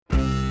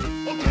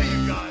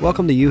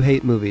Welcome to You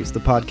Hate Movies, the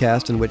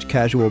podcast in which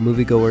casual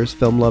moviegoers,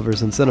 film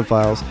lovers, and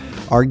cinephiles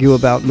argue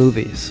about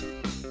movies.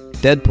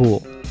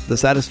 Deadpool, the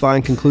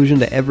satisfying conclusion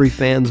to every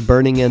fan's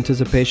burning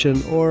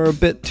anticipation, or a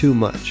bit too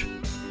much.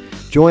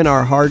 Join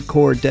our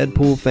hardcore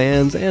Deadpool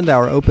fans and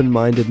our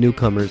open-minded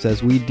newcomers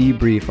as we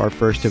debrief our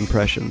first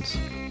impressions.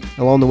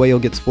 Along the way, you'll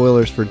get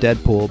spoilers for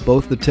Deadpool,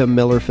 both the Tim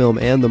Miller film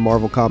and the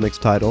Marvel Comics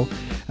title,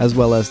 as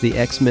well as the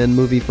X-Men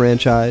movie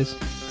franchise,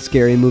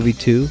 Scary Movie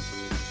 2,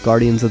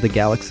 Guardians of the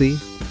Galaxy,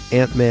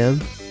 Ant-Man,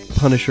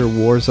 Punisher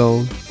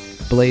Warzone,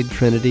 Blade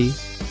Trinity,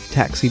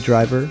 Taxi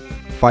Driver,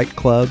 Fight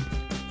Club,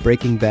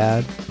 Breaking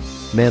Bad,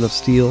 Man of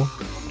Steel,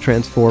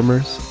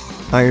 Transformers,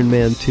 Iron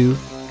Man 2,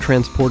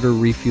 Transporter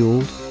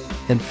Refueled,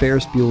 and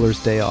Ferris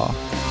Bueller's Day Off.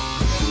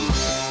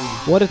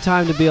 What a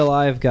time to be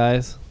alive,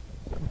 guys.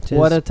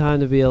 What a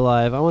time to be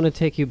alive. I want to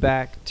take you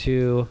back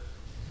to,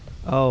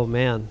 oh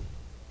man,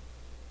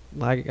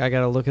 I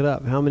gotta look it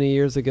up. How many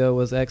years ago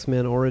was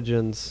X-Men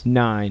Origins?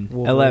 9,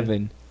 Wolverine?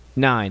 11,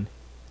 9.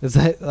 Is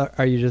that?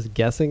 Are you just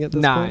guessing at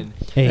this 9.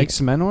 point?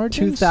 X-Men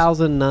Origins?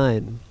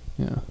 2009.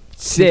 Yeah.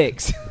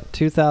 6.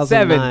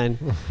 2009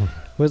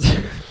 was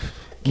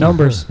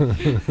Numbers.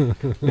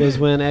 was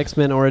when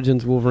X-Men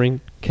Origins Wolverine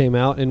came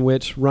out, in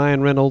which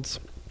Ryan Reynolds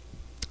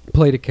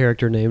played a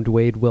character named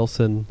Wade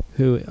Wilson,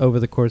 who over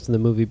the course of the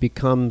movie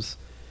becomes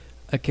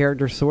a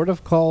character sort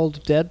of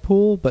called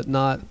Deadpool, but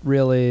not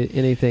really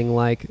anything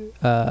like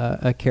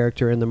a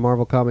character in the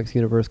Marvel Comics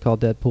universe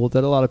called Deadpool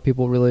that a lot of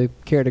people really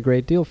cared a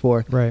great deal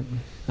for. Right.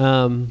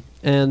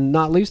 And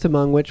not least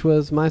among which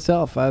was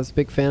myself. I was a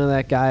big fan of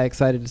that guy,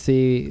 excited to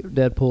see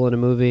Deadpool in a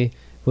movie,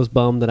 was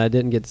bummed that I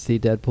didn't get to see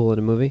Deadpool in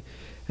a movie.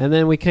 And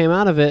then we came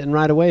out of it, and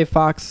right away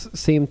Fox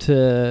seemed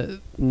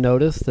to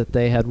notice that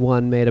they had,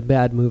 one, made a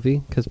bad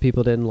movie because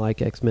people didn't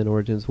like X-Men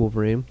Origins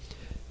Wolverine.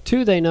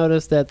 2, they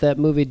noticed that that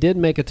movie did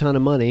make a ton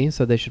of money,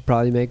 so they should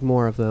probably make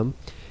more of them.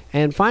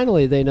 And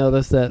finally, they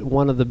noticed that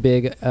one of the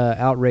big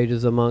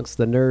outrages amongst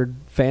the nerd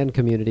fan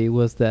community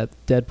was that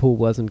Deadpool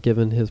wasn't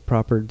given his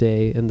proper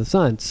day in the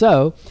sun.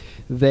 So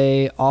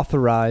they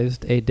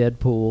authorized a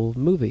Deadpool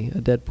movie, a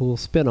Deadpool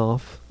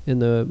spin-off in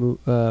the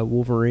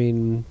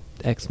Wolverine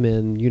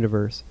X-Men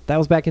universe. That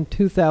was back in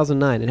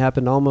 2009. It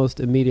happened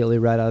almost immediately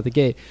right out of the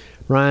gate.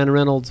 Ryan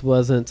Reynolds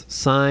wasn't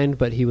signed,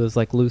 but he was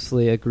like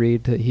loosely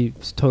agreed to. He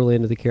was totally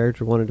into the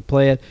character, wanted to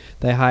play it.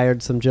 They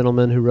hired some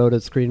gentleman who wrote the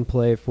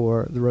screenplay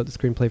for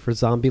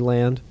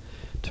Zombieland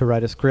to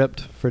write a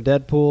script for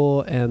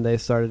Deadpool, and they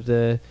started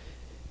to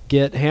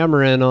get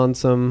hammering on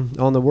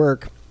the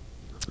work.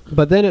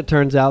 But then it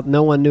turns out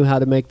no one knew how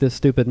to make this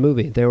stupid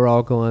movie. They were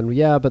all going,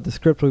 yeah, but the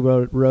script we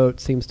wrote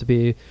seems to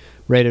be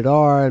rated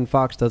R, and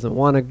Fox doesn't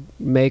want to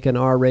make an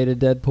R-rated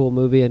Deadpool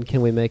movie, and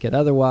can we make it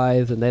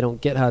otherwise? And they don't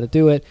get how to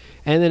do it.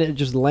 And then it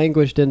just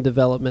languished in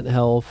development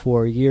hell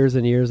for years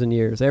and years and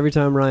years. Every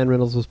time Ryan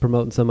Reynolds was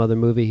promoting some other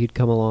movie, he'd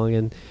come along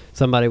and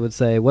somebody would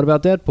say, what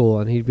about Deadpool?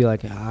 And he'd be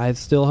like, I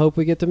still hope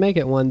we get to make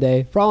it one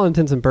day. For all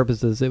intents and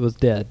purposes, it was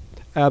dead.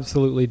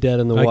 Absolutely dead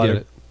in the water. I get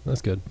it.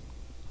 That's good.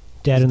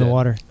 Dead in the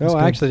water. Oh,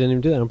 I actually didn't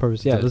even do that on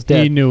purpose. Yeah, it was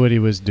dead. He knew what he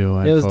was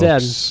doing. It was folks.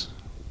 dead.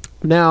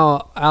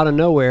 Now, out of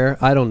nowhere,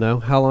 I don't know,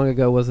 how long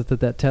ago was it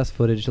that test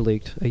footage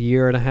leaked? A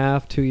year and a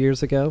half, 2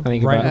 years ago? I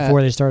think Right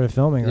before they started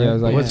filming, right? Yeah,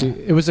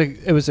 it was like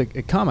It was a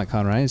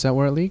Comic-Con, right? Is that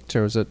where it leaked,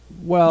 or was it?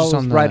 Well, just it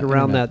was on right the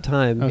around internet? that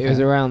time. Okay. It was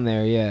around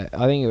there, yeah.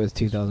 I think it was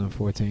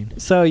 2014.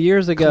 So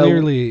years ago,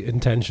 Clearly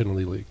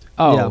intentionally leaked.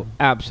 Oh, Yeah.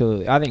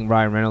 absolutely. I think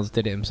Ryan Reynolds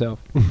did it himself.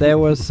 there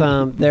was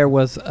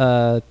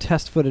a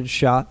test footage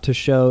shot to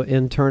show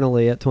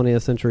internally at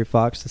 20th Century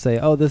Fox to say,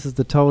 oh, this is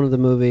the tone of the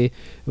movie. It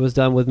was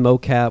done with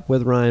mocap,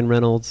 with Ryan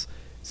Reynolds,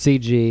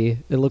 CG.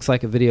 It looks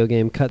like a video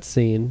game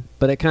cutscene,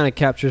 but it kind of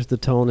captures the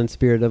tone and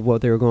spirit of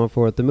what they were going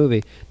for with the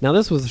movie. Now,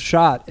 this was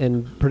shot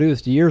and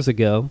produced years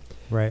ago.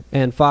 Right.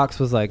 And Fox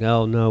was like,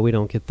 oh, no, we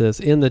don't get this.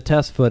 In the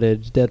test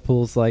footage,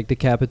 Deadpool's like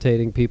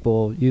decapitating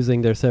people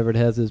using their severed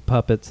heads as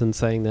puppets and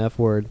saying the F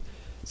word.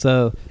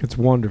 So It's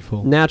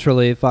wonderful.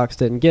 naturally, Fox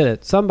didn't get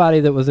it. Somebody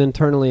that was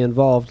internally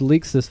involved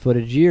leaks this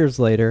footage years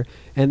later,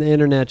 and the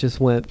internet just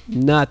went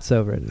nuts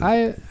over it.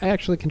 I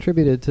actually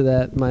contributed to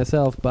that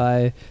myself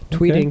by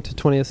tweeting to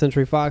 20th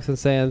Century Fox and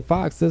saying,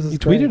 Fox, this is You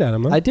great. tweeted at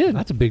him, huh? I did.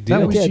 That's a big That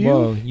deal. was you?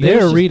 Whoa,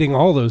 They're reading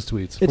all those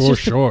tweets, It's for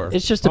just a- sure.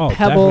 it's just a Oh,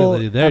 pebble-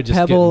 definitely. They're a just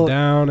pebble getting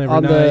down every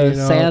on night. the you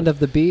know. sand of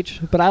the beach.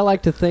 But I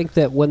like to think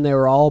that when they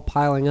were all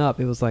piling up,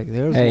 it was like,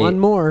 there's Hey, one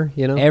more,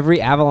 you know? Every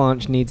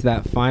avalanche needs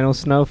that final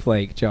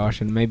snowflake, Josh,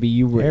 and maybe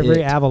you were Every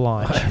it.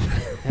 avalanche.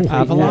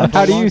 Avalanche?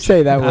 How do you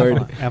say that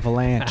word?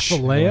 Avalanche.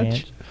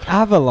 Avalanche?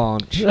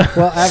 Avalanche.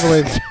 Well,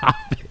 avalanche.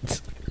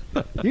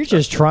 You're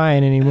just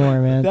trying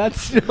anymore, man.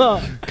 That's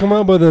not. Come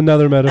up with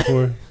another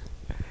metaphor.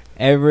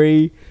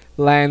 Every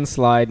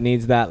landslide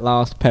needs that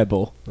last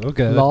pebble.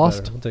 Okay. that's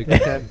Lost? better. I'll take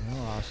that.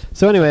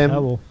 So anyway,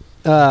 Pebble.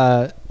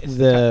 It's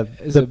the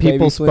a baby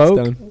people spoke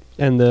Flintstone.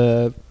 and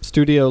the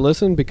studio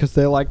listened because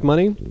they liked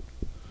money,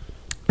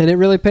 and it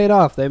really paid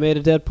off. They made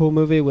a Deadpool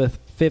movie with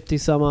 50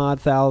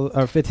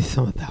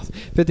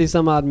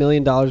 some odd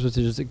million dollars, which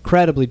is just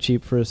incredibly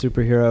cheap for a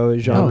superhero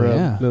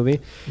genre movie.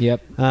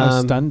 Yep. I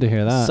was stunned to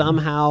hear that.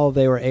 Somehow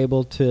they were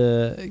able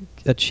to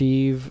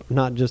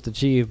not just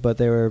achieve, but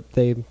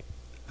they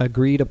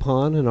agreed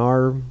upon an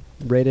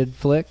R-rated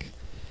flick.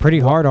 Pretty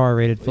hard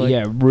R-rated flick.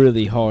 Yeah,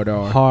 really hard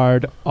R.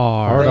 Hard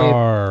R. Hard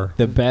R.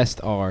 The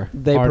best R.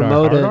 They Hard R,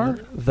 promoted hard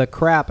R? the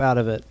crap out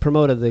of it.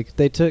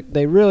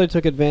 They really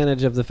took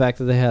advantage of the fact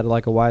that they had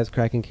like a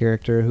wisecracking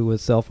character who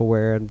was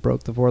self-aware and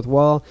broke the fourth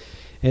wall.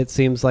 It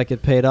seems like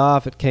it paid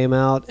off. It came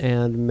out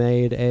and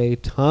made a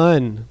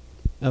ton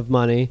of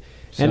money.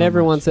 So and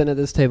everyone much. sitting at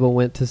this table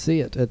went to see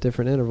it at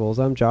different intervals.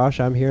 I'm Josh.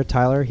 I'm here.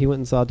 Tyler, he went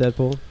and saw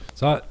Deadpool.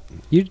 Saw it.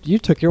 You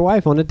took your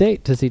wife on a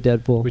date to see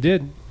Deadpool. We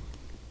did.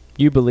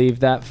 You believe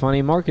that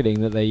funny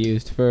marketing that they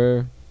used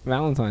for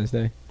Valentine's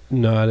Day?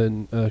 No, I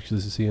didn't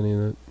actually see any of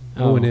that.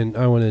 Oh.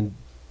 I went in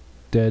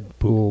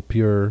Deadpool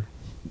pure.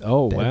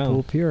 Oh, Deadpool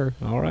wow. pure.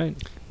 All right.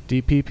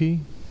 DPP.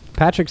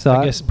 Patrick saw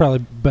I it. guess probably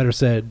better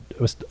said it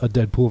was a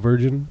Deadpool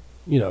virgin.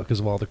 Because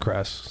of all the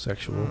crass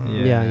sexual.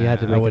 Yeah, you had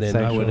to I make went it in.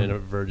 sexual. I went in a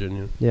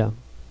virgin. Yeah.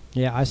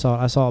 Yeah, I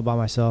saw it by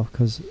myself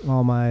because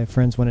all my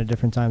friends went at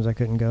different times. I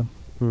couldn't go,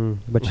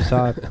 But you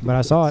saw it. but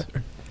I saw it.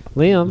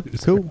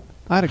 Liam. Cool.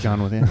 I'd have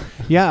gone with you.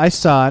 Yeah, I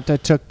saw it. I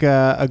took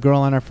a girl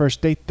on our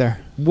first date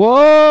there.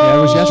 Whoa! Yeah,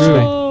 it was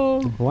yesterday.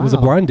 Wow. It was a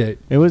blind date.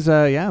 It was,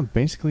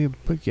 basically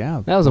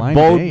That was a blind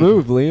bold date.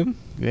 move, Liam.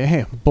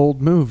 Yeah,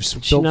 bold moves.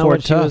 Did she Built know for what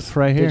it she tough was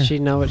right here. Did she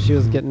know what she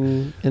was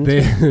getting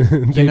into?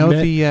 They You know,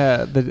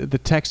 met- the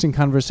texting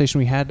conversation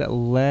we had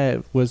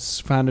was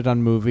founded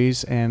on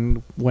movies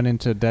and went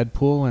into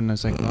Deadpool, and I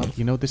was like,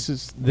 well, this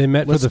is. They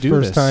met for Let's the do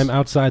first this. time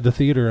outside the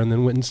theater and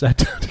then went and sat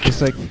down together.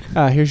 It's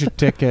like, here's your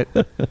ticket.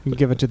 You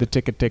give it to the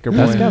ticket taker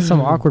That's boy. got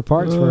some awkward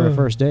parts for a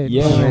first date.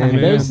 Yeah, Oh, man.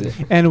 man.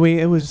 And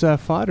it was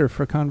fodder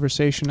for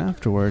conversation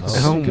afterwards.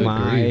 Oh, good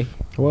my. grief.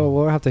 Well,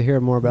 we'll have to hear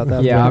more about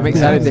that. Yeah, I'm later.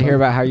 excited to hear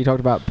about how you talked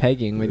about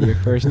pegging with your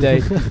first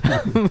date.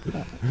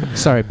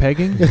 Sorry,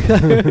 pegging?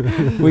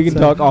 We can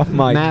talk off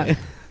mic.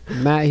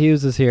 Matt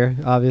Hughes is here.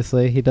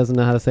 Obviously, he doesn't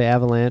know how to say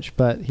avalanche,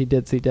 but he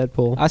did see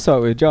Deadpool. I saw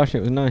it with Josh.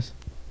 It was nice.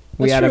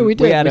 That's had true. a, We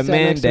did. We had a sat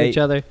next to mandate. each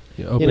other.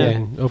 Yeah,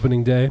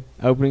 opening day.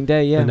 Opening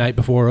day, yeah. The night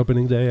before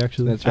opening day,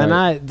 actually. That's right.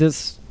 And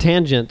this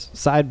tangent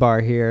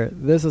sidebar here.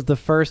 This is the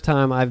first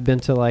time I've been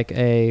to like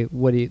the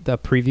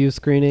preview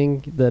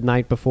screening the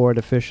night before it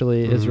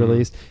officially is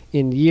released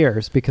in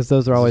years, because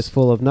those are always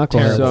full of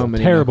knuckleheads. So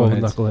many terrible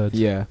knuckleheads. knuckleheads.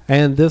 Yeah.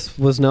 And this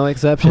was no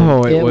exception.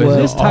 Oh, it was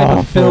This type of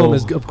awful. film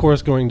is, of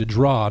course, going to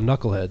draw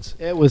knuckleheads.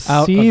 It was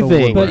Out of the seething.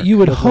 woodwork. But you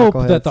would with hope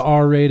knuckleheads. that the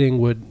R rating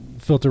would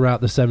filter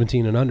out the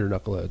 17 and under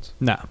knuckleheads.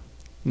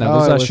 No, Oh,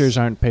 those it was- ushers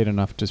aren't paid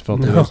enough to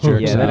filter No. those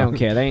jerks Yeah, they out. don't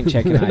care. They ain't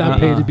checking They're it not out.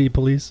 paid to be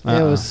police.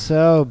 It was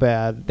so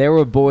bad. There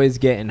were boys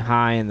getting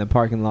high in the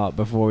parking lot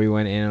before we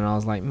went in, and I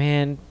was like,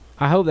 man,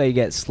 I hope they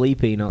get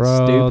sleepy, not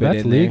Bro, stupid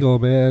that's in there. legal,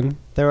 man.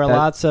 There were That-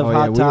 lots of oh, yeah,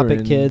 Hot we were Topic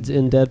in- kids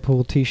in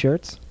Deadpool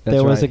T-shirts. That's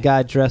There was a right.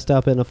 guy dressed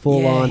up in a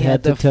full-on he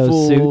had the head-to-toe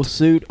full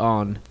suit. suit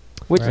on.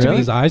 Which With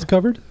his eyes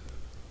covered?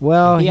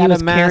 Well, he he had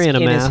was a mask carrying a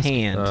in mask. his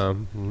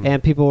hand.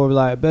 And people were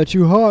like, bet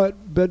you hot.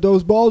 Bet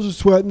those balls are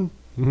sweating.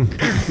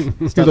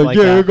 He's Stuff like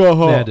that. go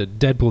They had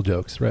Deadpool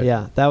jokes, right?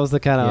 Yeah, that was the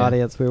kind of Yeah.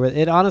 audience we were.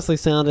 It honestly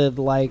sounded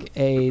like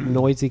a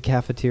noisy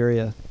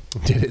cafeteria.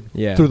 Did it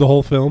Yeah. through the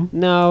whole film?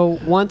 No,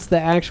 once the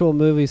actual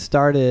movie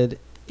started,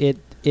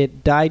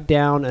 it died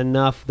down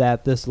enough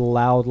that this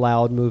loud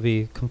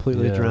movie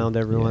completely Yeah. drowned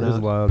everyone Yeah, it was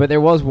out. loud. But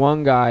there was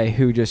one guy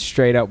who just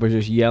straight up was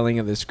just yelling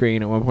at the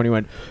screen. At one point, he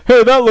went,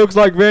 "Hey, that looks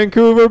like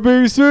Vancouver,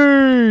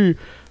 BC."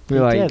 He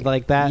We're did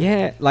like that.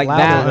 yeah, like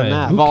louder that, than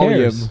that. Who volume.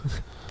 cares?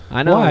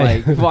 I know,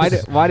 Why? like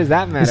why does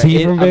that matter? Is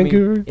he from I mean,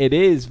 Vancouver? it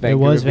is It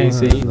Vancouver, was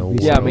BC. Vancouver,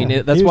 Yeah, I BC. mean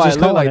that's He was why it just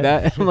looked calling like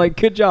that. I'm like,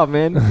 good job,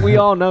 man. We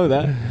all know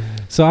that.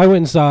 So I went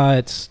and saw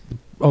its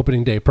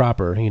opening day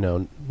proper,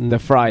 The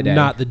Friday.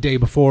 not the day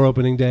before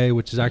opening day,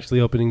 which is actually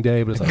opening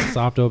day, but it's like a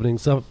soft opening.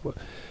 So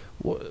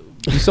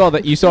You saw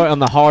that? You saw it on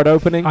the hard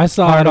opening. I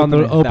saw Hard it on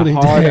the opening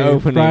hard day,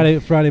 opening.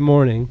 Friday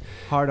morning.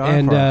 Hard R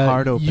And for a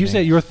hard opening. you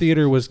said your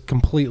theater was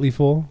completely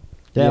full.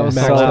 Yeah, it was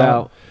maxed sold sold out.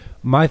 out.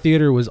 My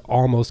theater was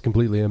almost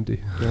completely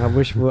empty, Yeah, I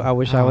wish I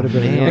would have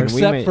been in man. yours. We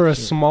except made- for a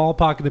small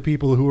pocket of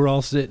people who were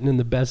all sitting in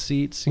the best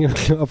seats.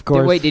 Of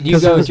course. Wait, did you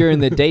go during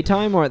the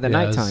daytime or at the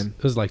Yeah, nighttime?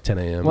 It was like 10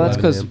 a.m. Well, that's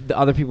 11 because a.m. the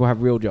other people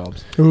have real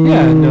jobs.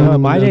 Yeah, no,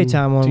 my no,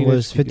 daytime one teenage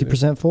was people.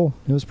 50% full.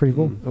 It was pretty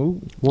full.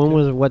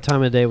 What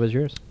time of day was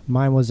yours?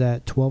 Mine was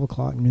at 12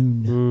 o'clock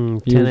noon.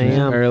 10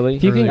 a.m. Early.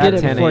 If you can At get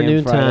it 10 before a.m.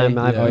 noontime,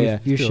 Friday. Oh, yeah.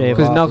 you Still shave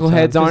Because off the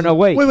knuckleheads time. aren't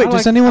awake. Wait,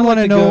 does anyone want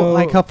to to know go-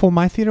 like how full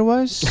my theater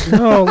was?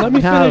 No, let me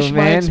No, finish my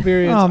man.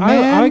 experience. Oh,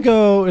 man. I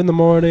go in the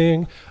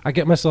morning. I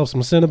get myself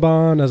some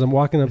Cinnabon as I'm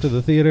walking up to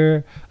the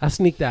theater. I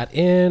sneak that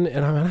in,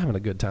 and I'm having a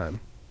good time.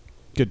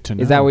 Good to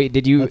know. Is that what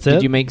did you That's did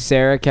it? you make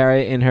Sarah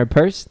carry it in her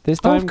purse this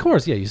Oh, time? of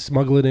course, yeah. You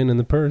smuggle it in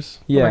the purse.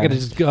 Yeah. I'm not gonna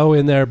just go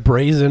in there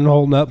brazen,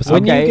 holding up.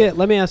 When Okay. you get,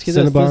 let me ask you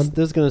this. Cinnabon.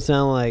 This is going to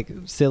sound like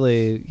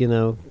silly,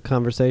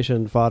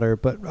 conversation fodder,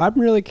 but I'm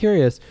really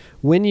curious.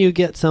 When you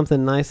get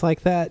something nice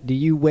like that, do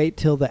you wait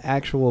till the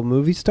actual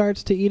movie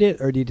starts to eat it,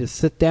 or do you just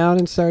sit down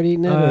and start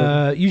eating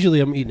it? Usually,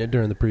 I'm eating it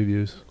during the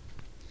previews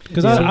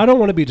because Yeah. I don't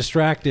want to be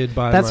distracted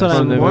by. That's my what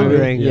I'm cinema.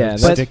 wondering. Yeah,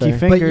 But- that's Sticky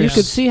fair. But you fingers.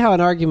 could see how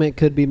an argument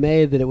could be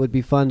made that it would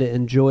be fun to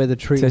enjoy the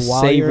treat To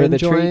while savor you're the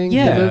treat. enjoying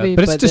Yeah, the movie.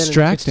 but it's then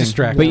distracting. It's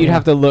distracting. But you'd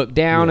have to look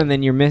down, Yeah. and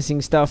then you're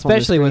missing stuff.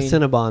 especially on the with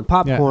screen. Cinnabon.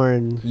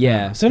 Popcorn.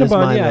 Yeah. Cinnabon, yeah,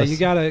 mindless. you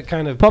gotta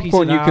kind of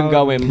Popcorn, piece it you can out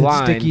go in and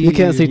blind. sticky. You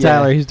can't see Yeah.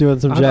 Tyler. He's doing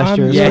some I'm-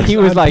 gestures. Yeah, he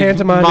was I'm like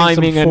pantomiming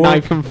some miming a fork.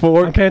 knife and I'm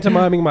fork.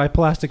 pantomiming my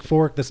plastic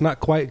fork that's not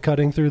quite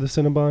cutting through the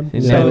Cinnabon. Yeah,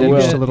 So it you, will.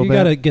 Just a little you bit.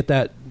 gotta get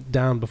that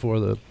down before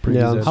the previews.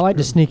 Yeah. ends. I like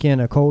to sneak in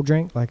a cold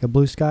drink, like a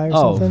Blue Sky or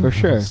Oh, something. for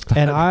sure.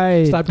 And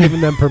I Stop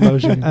giving them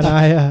promotion. and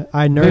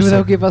I nurse Maybe it.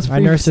 they'll give us I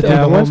free nurse it through stuff.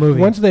 the whole once,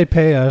 movie. once they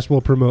pay us, we'll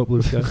promote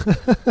Blue Sky.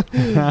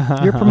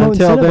 You're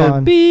promoting Until then,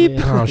 Cinnabon. beep.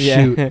 Oh Yeah.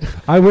 shoot!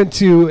 I went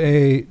to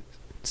a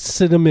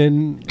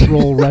cinnamon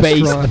roll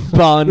restaurant. Based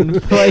bun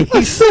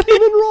place.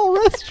 Cinnamon roll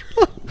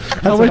restaurant.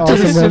 I went to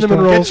the awesome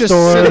cinnamon restaurant. roll Get your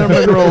store.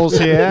 cinnamon rolls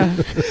here.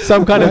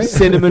 Some kind of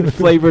cinnamon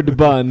flavored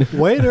bun.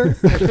 Waiter.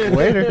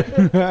 Waiter.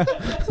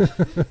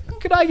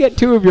 Could I get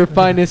 2 of your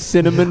finest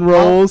cinnamon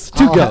rolls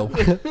To go.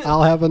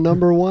 I'll have a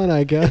number 1,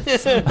 I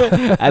guess.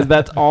 as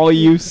that's all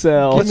you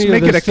sell? Let's Give me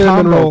make the it a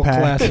cinnamon combo roll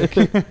pack.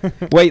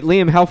 classic. Wait,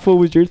 Liam, how full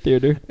was your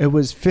theater? It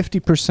was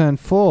 50%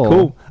 full.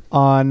 Cool.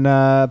 On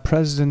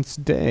President's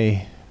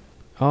Day.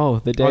 Oh,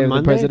 the day On of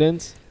Monday? the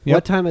presidents? Yep.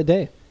 What time of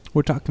day?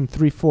 We're talking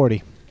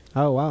 3:40.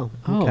 Oh, wow.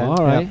 Oh, Okay. all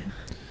right.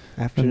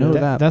 I Afternoon. know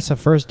that. That's the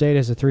first date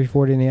is at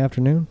 3:40 in the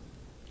afternoon.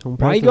 On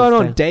Why are you President's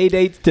going on Day.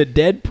 day dates to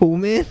Deadpool,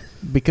 man?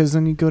 Because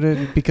then you go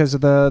to because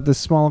of the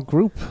small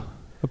group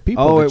of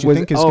people. Oh, that it you was.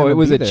 think is Oh, gonna it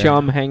was be a there.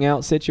 chum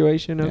hangout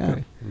situation. Yeah.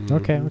 Okay.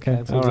 Okay, okay.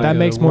 Sounds like That a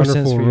makes more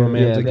sense wonderful for your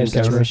romantic Yeah, that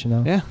encounter. situation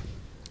now. Yeah.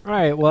 All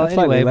right. Well, That's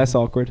slightly anyway, less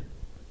awkward.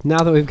 now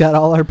that we've got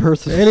all our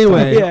personal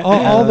Anyway, Yeah.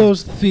 all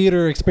those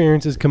theater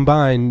experiences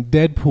combined,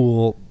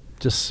 Deadpool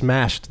just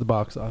smashed the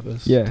box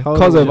office. Yeah, Totally.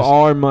 because of Just-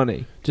 our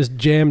money. Just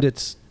jammed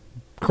its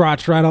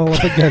crotch right all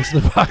up against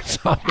the box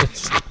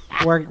office.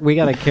 we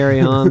got to carry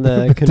on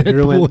the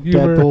congruent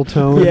humor. Deadpool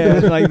tone. Yeah,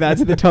 like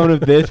that's the tone of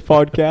this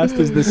podcast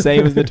is the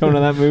same as the tone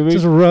of that movie.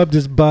 Just rubbed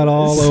his butt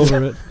all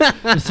over it.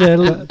 He said,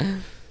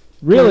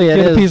 Really, it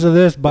get a is. piece of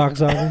this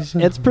box office.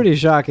 It's pretty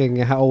shocking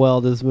how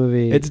well this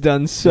movie It's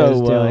done so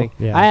is well. doing.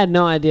 Yeah. I had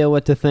no idea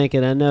what to think,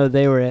 and I know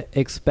they were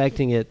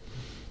expecting it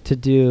to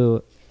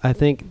do. I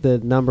think the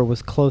number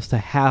was close to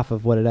half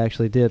of what it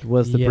actually did.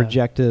 Was the Yeah.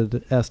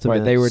 projected estimate?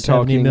 Right, they were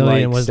 70 talking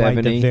million like was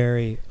 70. like the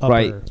very upper.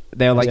 Right.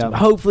 They were like, Yeah.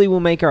 hopefully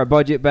we'll make our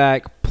budget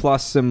back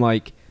plus some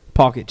like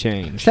pocket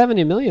change.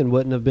 70 million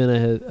wouldn't have been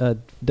a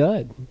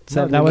dud. No,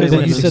 70 that would have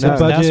Because been you a said the success.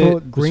 That's budget-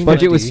 what Green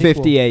Budget was 50.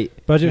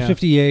 58. Budget Yeah.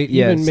 58,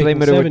 Yeah, even so they making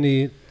made it with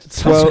 70.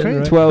 Twelve- sounds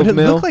right. 12 But it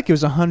mil. looked like it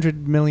was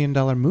 $100 million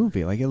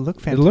movie. Like it looked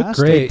It fantastic. looked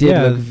great. It did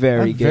Yeah, look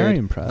very I'm good. very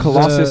impressed.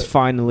 Colossus The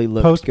finally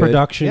looked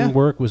Post-production Yeah.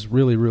 work was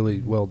really,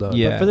 really well done.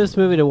 Yeah. But for this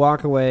movie to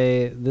walk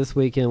away this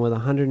weekend with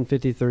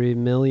 $153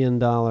 million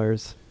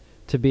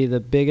to be the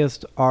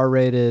biggest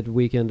R-rated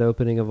weekend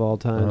opening of all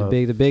time, to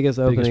be the biggest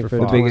opening for for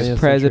Fox. the The biggest 20th century for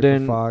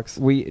president Fox.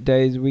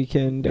 Weekdays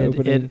weekend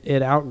opening.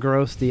 It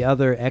outgrossed the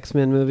other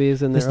X-Men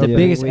movies in It's their the opening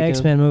biggest weekend.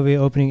 X-Men movie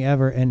opening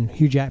ever, and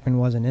Hugh Jackman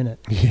wasn't in it.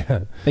 Yeah.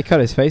 They cut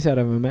his face out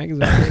of a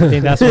magazine. I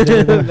think that's what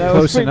they did. That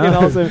was Close freaking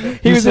enough. awesome.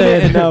 He You was in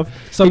it said enough.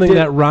 Something did-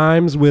 that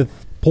rhymes with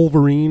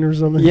Pulverine or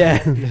something. Yeah,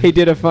 he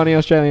did a funny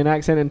Australian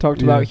accent and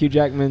talked Yeah. about Hugh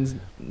Jackman's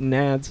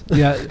nads.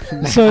 Yeah.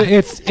 So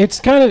it's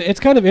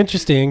kind of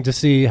interesting to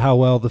see how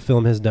well the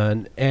film has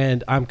done,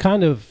 and I'm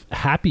kind of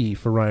happy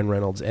for Ryan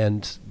Reynolds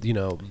and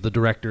the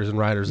directors and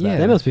writers. Yeah. that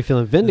They must be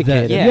feeling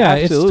vindicated. Yeah,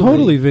 it's absolutely.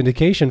 totally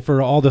vindication for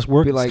all this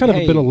work. Be It's like, kind of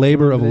hey, been a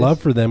labor of remember love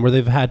this? for them, where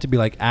they've had to be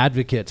like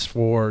advocates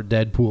for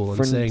Deadpool and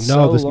For saying,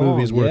 so "No, this long,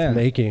 movie is worth yeah.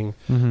 making.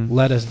 Mhm.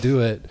 Let us do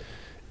it."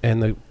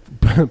 And the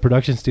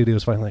production studio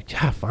was finally like,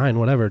 "Yeah, fine,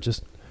 whatever.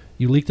 Just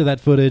you leaked that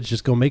footage.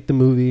 Just go make the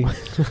movie."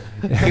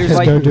 Here's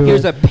Just go do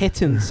here's it. a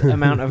pittance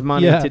amount of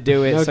money Yeah. to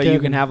do it, No so you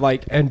kidding. can have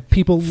like And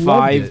people loved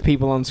 5 it.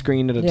 people on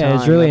screen at a time. Yeah,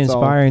 it's really That's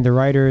all. inspiring. The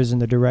writers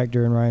and the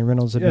director and Ryan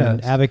Reynolds have been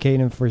Yes.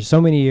 advocating for so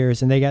many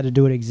years, and they got to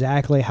do it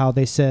exactly how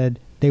they said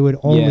they would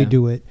only Yeah.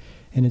 do it,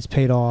 and it's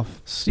paid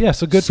off. Yeah,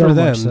 so good So for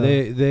them. much so.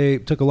 They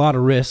took a lot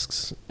of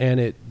risks, and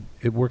it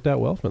worked out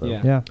well for them.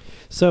 Yeah. Yeah.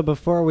 So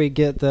before we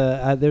get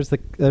there's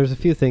a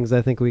few things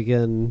I think we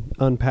can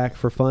unpack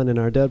for fun in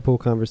our Deadpool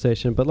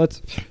conversation, but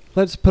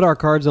let's put our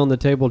cards on the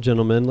table,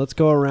 gentlemen. Let's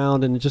go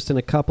around and just in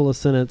a couple of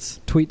sentences,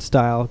 tweet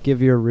style,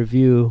 give your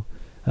review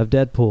of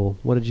Deadpool.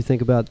 What did you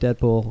think about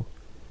Deadpool?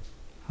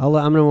 I'm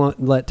going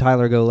to let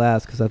Tyler go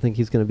last because I think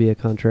he's going to be a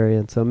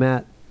contrarian. So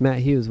Matt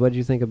Hughes, what did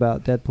you think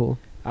about Deadpool?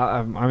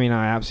 I mean,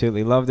 I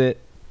absolutely loved it,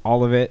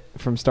 all of it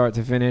from start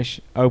to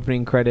finish,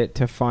 opening credit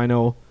to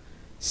final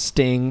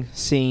sting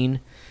scene.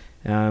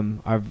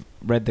 I've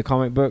read the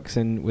comic books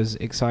and was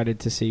excited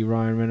to see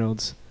Ryan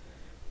Reynolds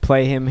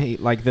play him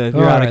like the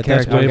All right,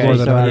 that's way more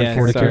than Okay,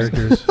 140 sorry.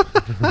 characters.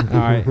 All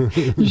right.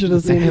 You should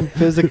have seen him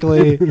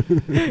physically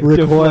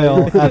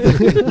recoil.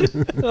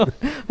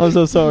 I'm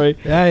so sorry.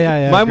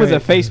 Yeah. Mine was a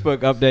great. Facebook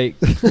update.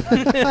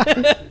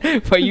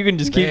 But you can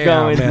just keep Damn,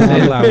 going. man,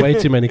 they allow way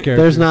too many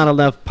characters. There's not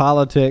enough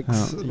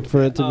politics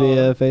for it to be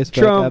a Facebook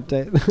Trump.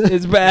 update.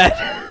 It's bad.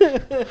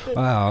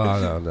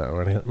 Oh,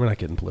 no, we're not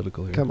getting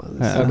political here. Come on,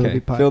 this is a Okay, movie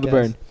podcast. feel the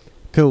burn.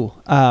 Cool.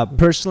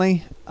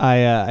 Personally,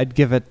 I'd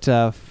give it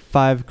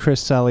 5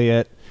 Chris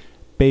Elliott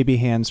baby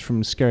hands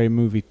from Scary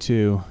Movie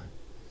 2.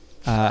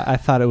 I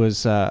thought it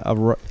was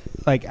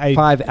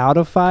 5 out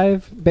of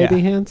 5 baby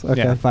Yeah. hands.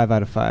 Okay. Yeah, 5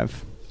 out of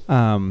 5.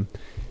 I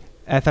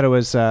thought it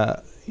was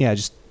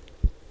just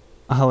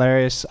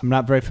hilarious. I'm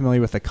not very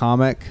familiar with the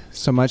comic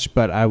so much,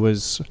 but I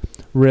was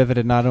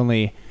riveted not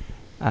only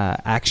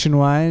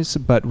action-wise,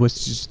 but with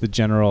just the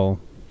general,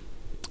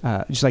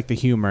 just like the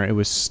humor. It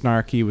was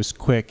snarky, it was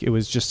quick, it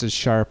was just as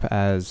sharp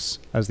as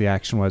the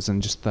action was,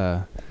 and just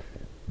the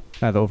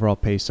overall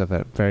pace of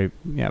it. Very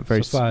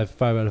So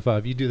 5 out of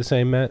 5. You do the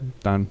same,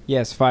 Matt? done.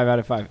 Yes, 5 out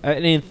of 5.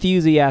 An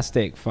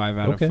enthusiastic 5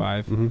 out Okay. of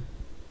 5.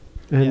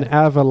 Mm-hmm. An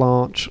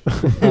avalanche.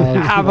 Avalanche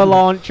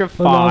of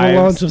An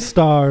avalanche fives. of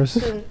stars.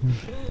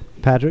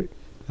 Patrick?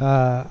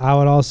 I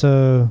would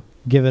also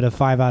give it a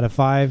 5 out of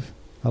 5.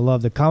 I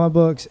love the comic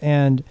books,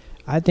 and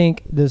I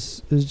think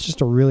this is just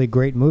a really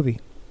great movie.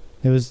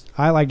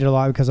 I liked it a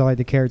lot because I liked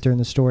the character and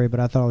the story, but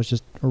I thought it was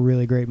just a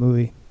really great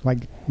movie.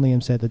 Like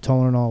Liam said, the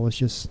tone and all was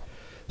just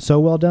so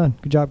well done.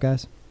 Good job,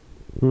 guys.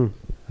 How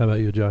about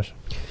you, Josh?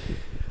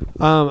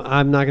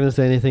 I'm not going to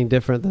say anything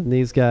different than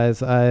these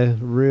guys. I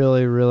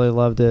really, really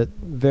loved it.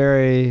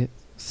 Very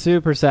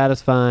super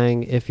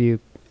satisfying if you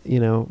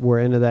were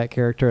into that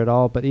character at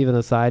all. But even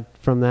aside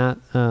from that,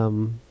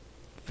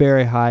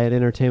 very high in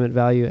entertainment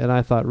value, and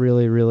I thought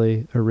really,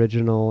 really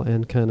original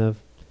and kind of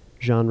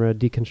genre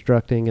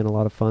deconstructing in a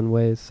lot of fun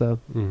ways. So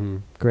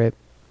great.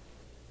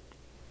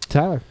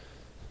 Tyler.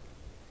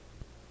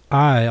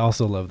 I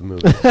also love the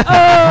movie.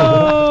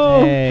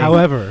 Oh! Hey.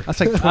 However, That's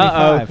like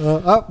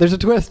 25. There's a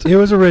twist. it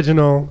was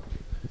original.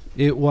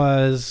 It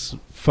was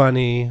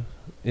funny.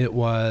 It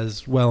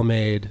was well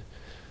made.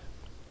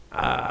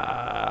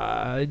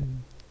 I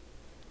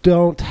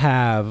don't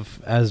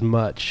have as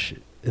much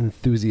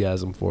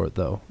enthusiasm for it,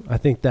 though. I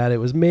think that it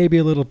was maybe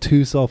a little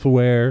too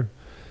self-aware,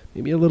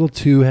 maybe a little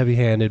too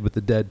heavy-handed with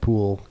the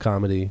Deadpool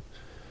comedy.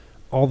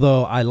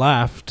 Although I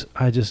laughed,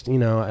 I just,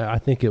 I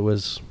think it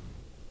was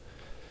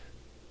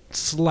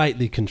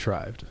slightly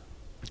contrived.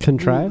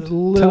 Contrived? A Tell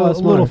little,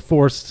 us more.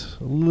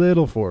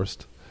 little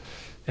forced.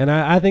 And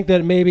I think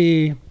that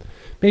maybe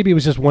it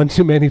was just one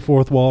too many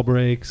fourth wall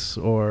breaks,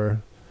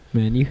 or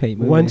Man, you hate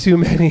movies. one too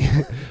many.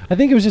 I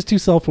think it was just too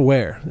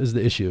self-aware is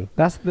the issue.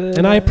 That's the...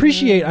 And I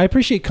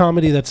appreciate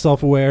comedy that's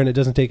self-aware and it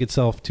doesn't take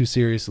itself too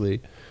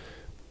seriously.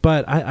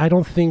 But I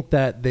don't think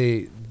that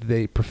they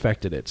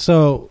perfected it.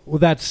 So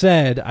with that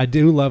said, I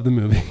do love the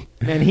movie.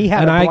 Man, he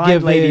had and a I blind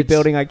give lady it-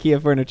 building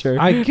IKEA furniture.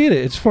 I get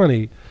it. It's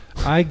funny.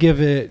 I give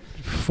it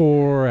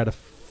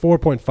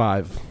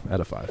 4.5 out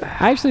of 5.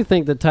 I actually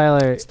think that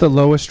Tyler, It's the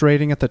lowest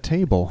rating at the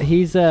table.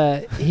 he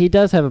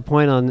does have a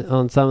point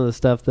on some of the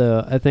stuff,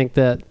 though. I think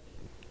that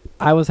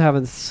I was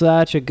having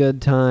such a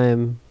good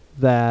time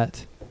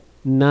that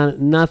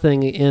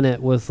nothing in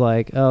it was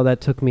like, oh,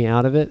 that took me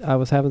out of it. I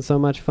was having so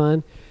much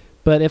fun.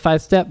 But if I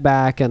step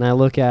back and I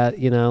look at,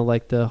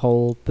 like the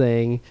whole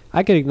thing,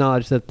 I could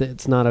acknowledge that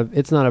it's not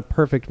a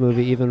perfect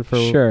movie even for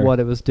Sure. what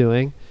it was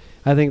doing.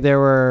 I think there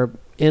were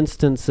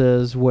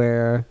instances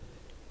where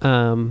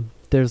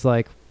there's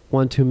like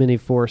one too many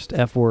forced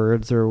F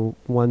words or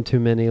one too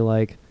many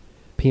like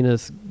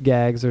penis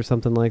gags or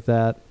something like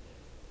that.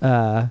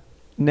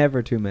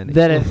 Never too many.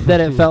 That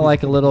it felt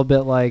like a little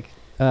bit like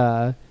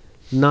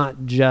not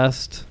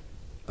just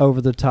over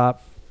the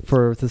top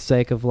for the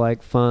sake of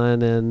like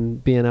fun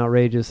and being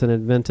outrageous and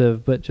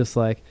inventive, but just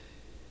like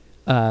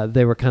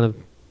they were kind of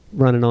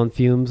running on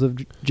fumes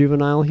of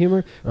juvenile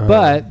humor.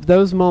 But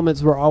those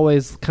moments were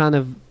always kind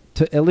of,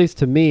 at least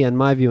to me and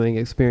my viewing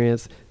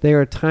experience, they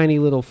were tiny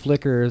little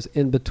flickers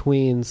in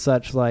between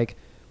such like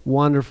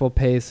wonderful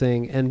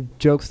pacing and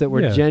jokes that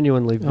were Yeah.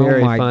 genuinely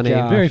very my funny.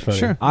 gosh. Very funny.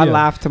 Sure. I Yeah.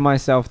 laughed to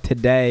myself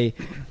today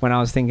when I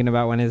was thinking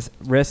about when his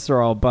wrists are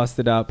all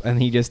busted up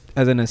and he just,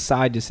 as an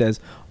aside, just says,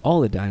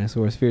 all the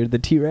dinosaurs feared the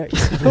T-Rex.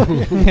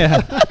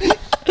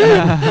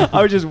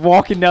 I was just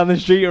walking down the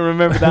street and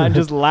remembered that and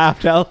just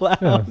laughed out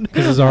loud.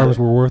 Because his arms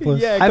were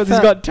worthless. Yeah, I because he's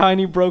felt- got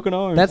tiny broken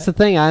arms. That's the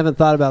thing. I haven't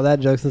thought about that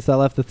joke since I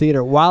left the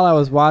theater. While I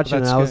was watching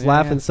That's it, I was good, yeah,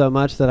 laughing yeah. so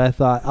much that I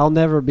thought, I'll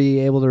never be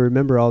able to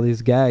remember all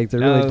these gags. They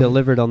really No.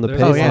 delivered on the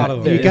There's pacing. a lot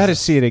of You it. got to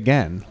see it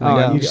again. Oh, Like,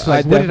 yeah. you just I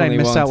like, what did I definitely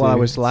miss want out while I to.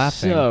 was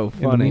laughing? So In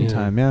the funny.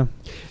 meantime, yeah.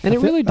 And it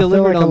really I feel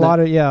delivered like on a lot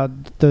of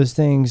those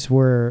things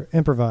were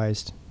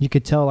improvised. You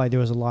could tell like there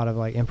was a lot of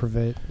like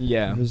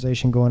Yeah.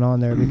 improvisation going on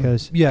there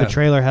because Yeah. the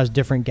trailer has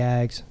different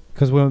gags.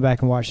 Because we went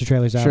back and watched the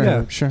trailers Sure. after.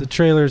 Yeah, Sure. The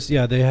trailers,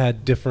 they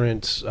had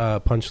different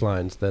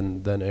punchlines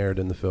than aired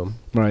in the film.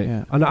 Right.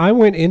 Yeah. And I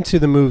went into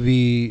the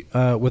movie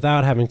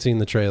without having seen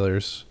the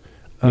trailers,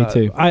 Me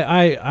too.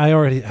 I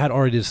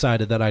already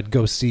decided that I'd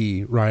go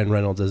see Ryan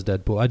Reynolds as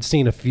Deadpool. I'd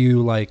seen a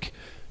few like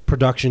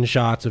production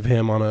shots of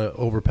him on a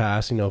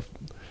overpass,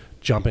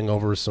 jumping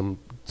over some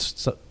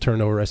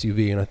turned over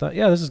SUV, and I thought,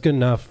 yeah, this is good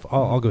enough.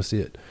 I'll go see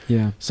it.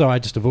 Yeah. So I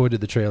just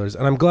avoided the trailers,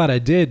 and I'm glad I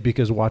did,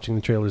 because watching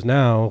the trailers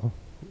now,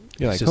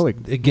 You're like, just, holy,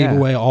 it gave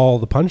away all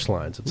the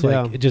punchlines. It's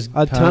Yeah. like it just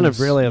A ton of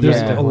really there's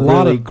amazing a ones.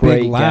 lot Really of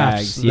great big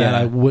laughs gags, that yeah.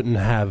 I wouldn't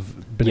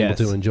have been able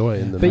to enjoy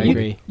in the But I movie.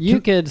 agree. you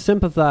could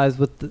sympathize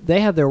with.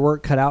 They had their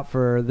work cut out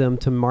for them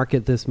to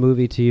market this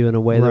movie to you in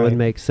a way that would Right.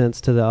 make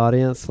sense to the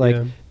audience. Like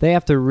Yeah. they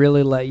have to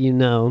really let you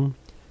know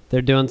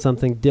they're doing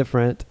something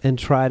different and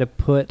try to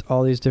put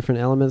all these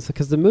different elements,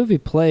 because the movie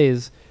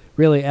plays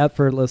really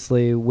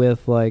effortlessly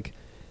with like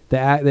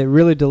it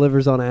really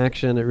delivers on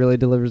action, it really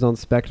delivers on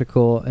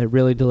spectacle, it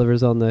really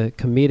delivers on the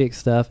comedic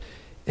stuff,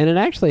 and it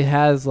actually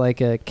has like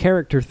a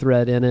character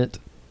thread in it,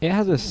 It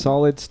has a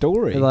solid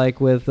story. like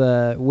with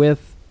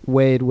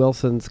Wade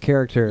Wilson's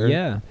character.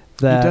 Yeah.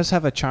 that he does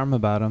have a charm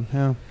about him.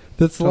 Yeah.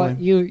 That's Totally.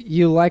 like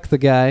you like the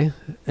guy,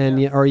 and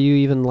Yeah. or you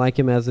even like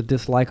him as a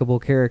dislikable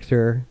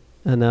character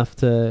enough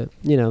to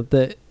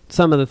that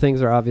some of the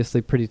things are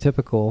obviously pretty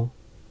typical,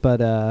 but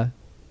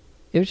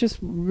it was just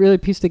really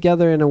pieced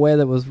together in a way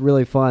that was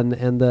really fun.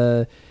 And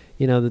the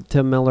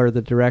Tim Miller,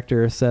 the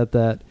director, said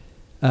that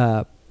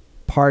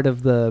part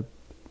of the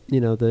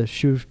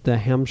the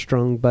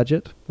hamstrung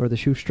budget or the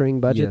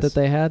shoestring budget Yes. that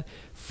they had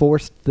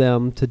forced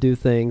them to do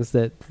things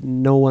that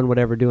no one would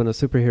ever do in a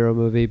superhero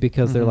movie,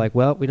 because they're Mhm. like,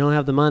 well, we don't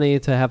have the money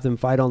to have them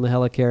fight on the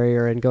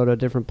helicarrier and go to a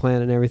different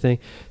planet and everything,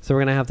 so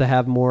we're going to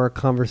have more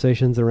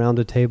conversations around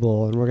a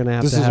table, and we're going to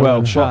have This to is have Well,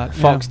 one shot,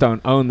 Fox don't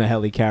own the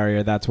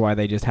helicarrier. That's why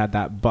they just had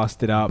that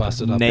busted up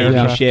Navy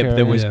aircraft ship that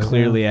carrier. was Yeah.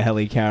 clearly a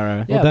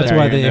helicarrier. Yeah, Well, that's but-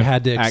 why they Carrier in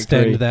had to Act 3.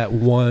 extend that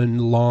one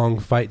long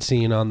fight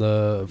scene on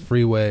the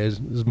freeway as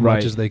Right.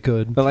 much as they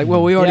could. They're like,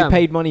 well, we already Yeah.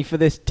 paid money for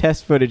this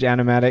test footage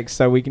animatics,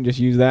 so we can just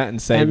use that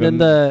and save And then them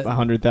the-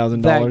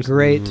 $100,000. that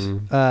great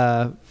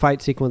Mhm.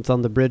 fight sequence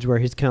on the bridge where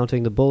he's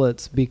counting the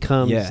bullets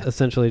becomes Yeah.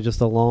 essentially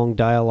just a long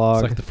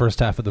dialogue. It's like the first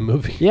half of the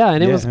movie. Yeah,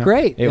 and it Yeah. was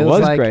great. It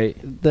was like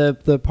great.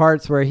 The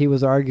parts where he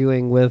was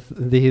arguing with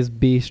these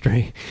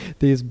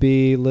these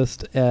B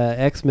list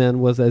X-Men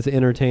was as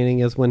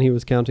entertaining as when he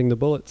was counting the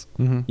bullets.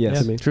 Mm-hmm.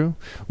 Yes. To me. True.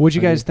 What'd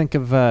you I guys think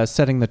of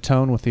setting the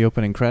tone with the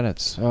opening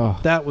credits? Oh,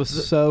 That was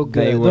so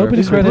They good. were The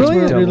opening credits were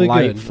brilliant. really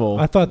Delightful.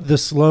 good. I thought the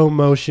slow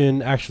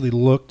motion actually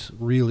looked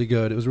really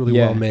good. It was really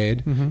Yeah. well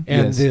made. Mm-hmm.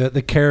 And Yes.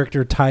 the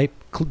character type,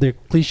 the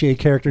cliche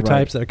character Right.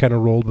 types that kind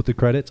of rolled with the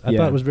credits, I Yeah.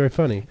 thought it was very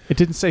funny. It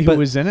didn't say who But-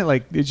 was in it.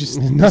 Like it just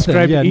Nothing,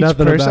 described yeah, each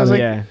nothing person. I was about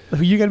like, yeah.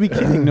 "Who you gotta be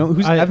kidding? No,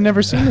 I've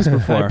never seen this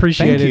before." I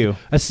appreciated Thank you.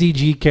 a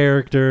CG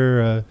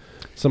character,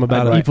 some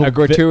about an evil a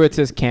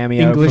gratuitous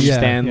cameo English- from yeah.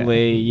 Stan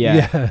Lee.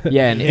 Yeah.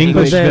 yeah. An English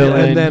English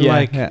villain. and then yeah.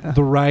 like Yeah.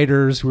 the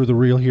writers who are the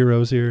real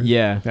heroes here.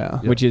 yeah. Yeah.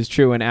 Which is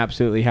true and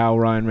absolutely how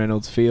Ryan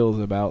Reynolds feels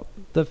about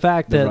The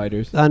fact the that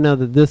writers. I know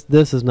that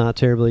this is not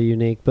terribly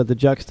unique, but the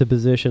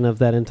juxtaposition of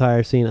that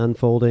entire scene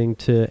unfolding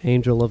to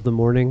 "Angel of the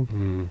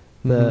Morning,"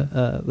 Mm.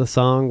 the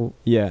song,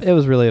 Yeah. it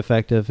was really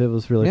effective. It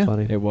was really Yeah.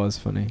 funny. It was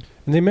funny.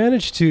 And they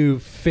managed to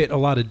fit a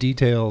lot of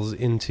details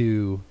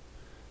into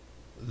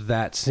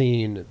that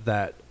scene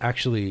that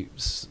actually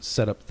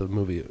set up the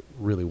movie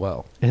really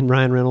well. And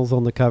Ryan Reynolds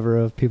on the cover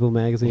of People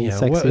magazine, Yeah,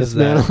 what is sexiest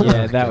man. that?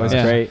 Yeah, that was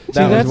Yeah. great. See,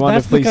 That was that's the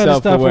wonderfully kind of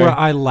stuff self-aware. where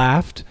I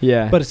laughed,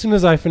 Yeah. but as soon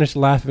as I finished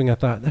laughing, I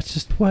thought, that's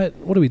just what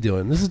are we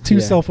doing? This is too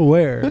Yeah.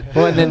 self-aware.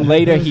 well, and then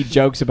later he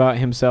jokes about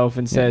himself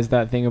and says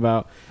that thing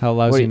about How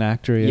lousy Wait, an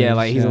actor he is. yeah,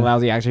 like he's a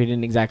lousy actor. He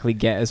didn't exactly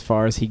get as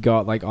far as he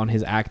got like on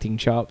his acting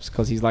chops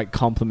because he's like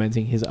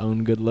complimenting his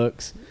own good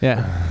looks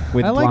Yeah.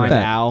 with I like Blind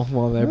that. Al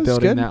while they're That's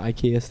building good. that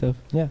IKEA stuff.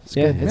 Yeah,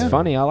 Yeah, it's Yeah.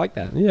 funny. I like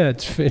that. Yeah,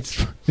 it's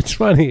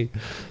funny.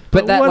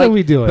 But that, what like, are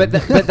we doing? But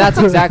that's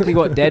exactly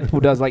what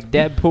Deadpool does. Like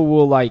Deadpool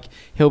will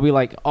he'll be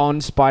like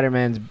on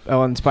Spider-Man's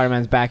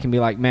back and be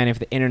like, man, if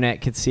the internet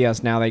could see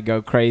us now, they'd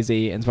go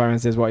crazy. And Spider-Man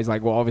says, well, he's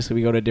like, well, obviously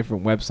we go to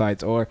different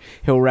websites, or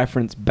he'll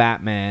reference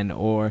Batman,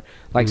 or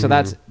like so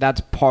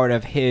that's part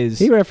of his.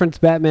 he referenced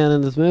Batman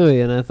in this movie,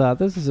 and I thought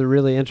this is a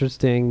really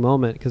interesting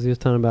moment because he was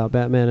talking about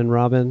Batman and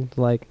Robin.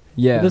 Like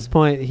Yeah. at this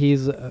point,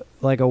 he's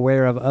like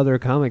aware of other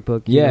comic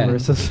book Yeah.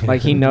 universes.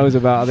 Like he knows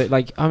about it.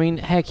 Like I mean,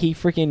 heck, he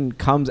freaking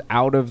comes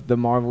out of the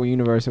Marvel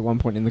universe at one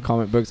point in the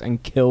comic books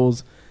and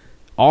kills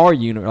our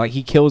universe. Like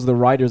he kills the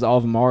writers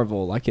of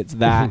Marvel. Like it's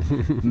that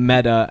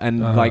meta and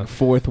like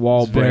fourth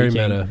wall It's very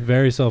breaking. meta,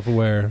 very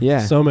self-aware. Yeah.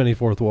 So many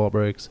fourth wall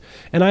breaks.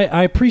 And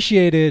I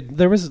appreciated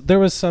there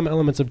was some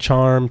elements of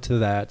charm to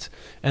that.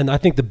 And I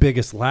think the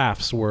biggest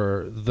laughs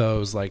were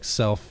those like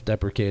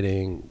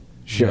self-deprecating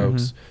Sure.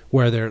 jokes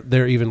where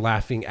they're even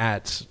laughing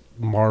at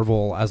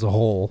Marvel as a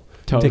whole,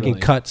 Totally. taking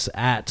cuts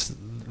at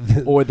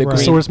or the Right.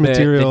 green, source the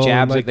material,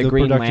 jabs and, like, at the the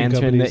Green production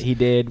Lantern companies. that he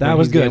did. That when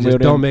was he's good. getting Just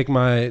rid don't of make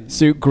my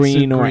suit green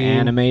suit or green.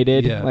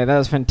 animated. Yeah. Like that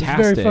was It's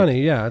fantastic. very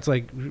funny. Yeah, it's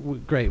like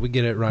great. We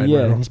get it, Ryan Yeah.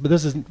 Reynolds. But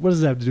this is what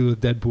does that have to do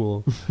with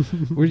Deadpool?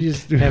 we're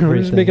just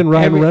Everything. making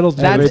Ryan Reynolds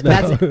That's movies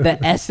now. the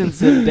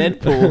essence of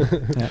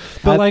Deadpool.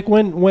 But like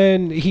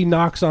when he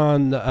knocks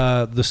on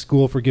the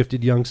school for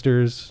gifted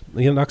youngsters,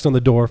 he knocks on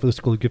the door for the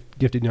school of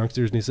gifted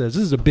youngsters, and he says,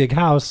 "This is a big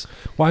house.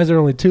 Why is there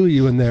only 2 of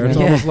you in there?" It's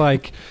Yeah. almost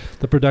like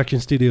the production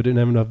studio didn't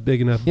have enough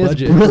big enough It's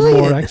budget for brilliant.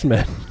 more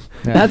X-Men.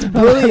 That's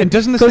brilliant. And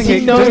doesn't this 'Cause he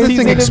thing, knows doesn't this he's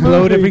thing in the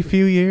explode movie. every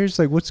few years?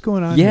 Like, what's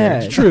going on? Yeah.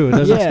 here? It's true. It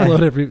does Yeah.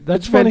 explode every.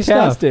 That's funny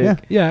fantastic. stuff.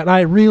 Yeah, and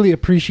I really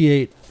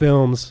appreciate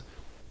films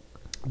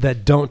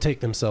that don't take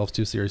themselves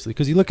too seriously.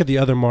 Because you look at the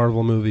other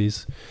Marvel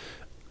movies,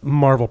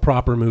 Marvel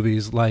proper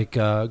movies like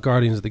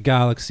Guardians of the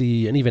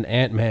Galaxy and even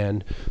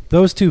Ant-Man.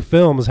 Those 2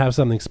 films have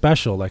something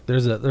special. Like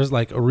there's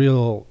like a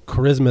real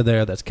charisma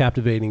there that's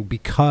captivating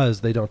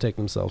because they don't take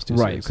themselves too Right,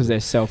 seriously. because they're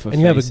self-effacing.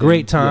 And you have a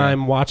great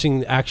time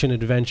watching action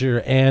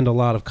adventure and a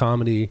lot of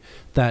comedy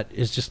that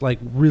is just like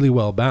really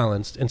well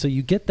balanced. And so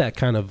you get that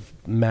kind of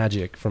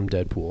magic from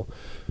Deadpool.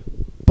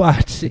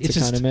 But it's a just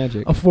kind of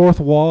magic. a fourth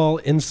wall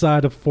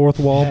inside a fourth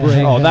wall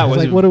break. Oh, that It's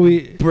was like, what are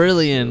we?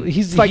 Brilliant.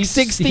 He's It's like he's-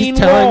 16 he's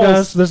telling walls.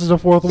 us this is a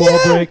fourth wall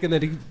break, and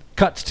then he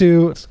cuts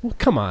to. Well,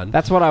 come on.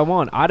 That's what I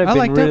want. I'd have I been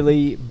like that.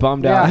 really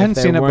bummed Yeah, out. I if hadn't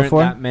there seen it weren't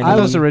before. That many I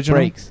was original.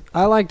 breaks.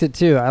 I liked it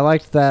too. I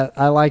liked that.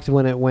 I liked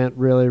when it went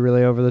really,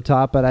 really over the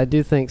top. But I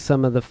do think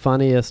some of the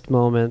funniest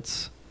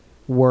moments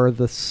were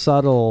the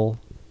subtle,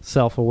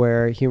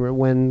 self-aware humor.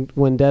 When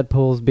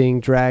Deadpool's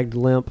being dragged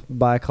limp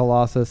by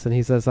Colossus, and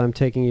he says, "I'm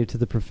taking you to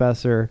the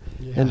professor,"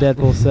 and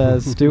Deadpool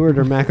says, "Stewart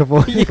or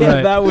McAvoy?" Yeah,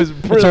 Right. that was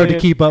brilliant. It's hard to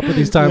keep up with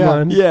these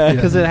timelines. Yeah.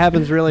 Because it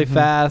happens really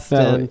fast,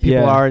 That and was-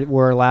 people yeah.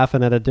 were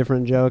laughing at a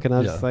different joke, and I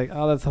was Yeah. just like,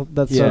 "Oh,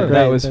 that's Yeah, so that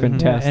great." was And-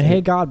 fantastic. And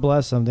hey, God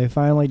bless them. They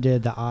finally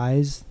did the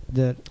eyes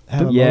that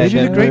have Yeah, They did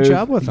a that great move.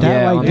 job with them.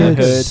 that Yeah, like on the did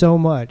hood. so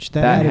much.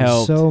 That, That added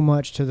helped. so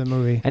much to the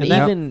movie. And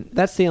that- even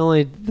that's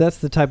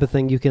the type of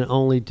thing you can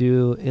only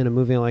do in a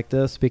movie like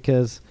this,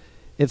 because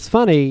it's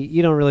funny,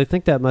 you don't really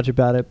think that much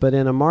about it, but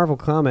in a Marvel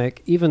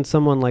comic, even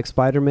someone like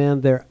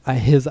Spider-Man,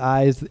 his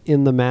eyes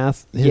in the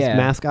mask, his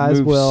mask eyes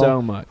moved will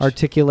so much.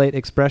 articulate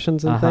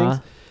expressions and Uh-huh.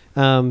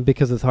 things,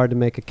 because it's hard to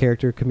make a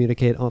character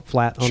communicate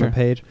flat on Sure. a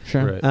page.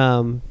 Sure.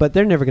 Right. But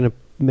they're never going to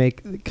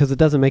because it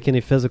doesn't make any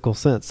physical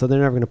sense, so they're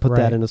never going to put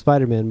that Right. in a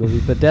Spider-Man movie.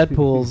 But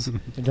Deadpool's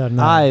It doesn't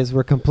matter. eyes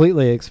were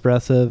completely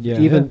expressive, Yeah.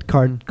 even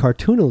Yeah.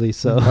 cartoonily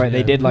so. Right, they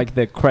Yeah. did like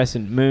the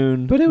crescent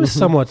moon. But it was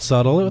somewhat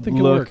subtle. I think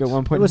it look worked. at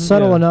one It point. was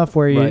subtle Yeah. enough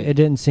where Right. it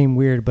didn't seem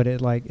weird, but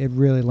it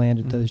really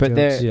landed those But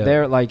jokes.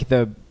 they're like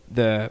the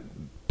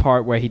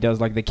part where he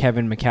does like the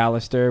Kevin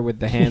McAllister with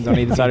the hands on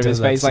either side of He his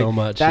does that face, like so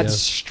much, that's yeah.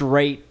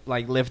 straight,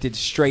 like lifted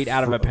straight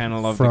out of a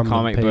panel of From the the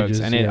comic pages,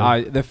 books. And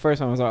yeah. the first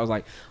time I was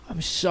like, I'm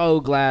so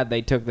glad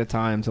they took the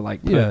time to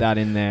like put Yeah. that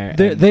in there.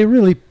 They and- they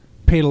really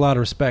paid a lot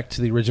of respect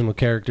to the original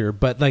character,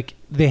 but like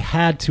they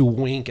had to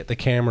wink at the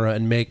camera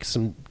and make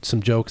some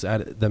jokes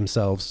at it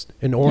themselves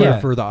in order Yeah.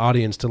 for the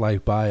audience to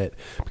like buy it.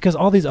 Because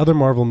all these other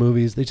Marvel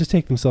movies, they just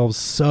take themselves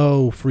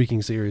so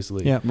freaking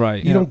seriously. Yeah.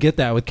 right. You don't get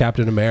that with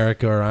Captain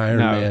America or Iron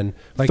No. Man.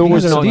 Like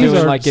Thor's these are, not these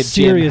doing are like a Jim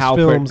serious Halpert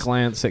films.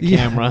 glance at Yeah.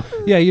 camera.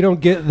 Yeah, you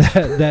don't get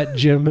that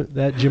Jim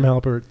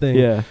Halpert thing.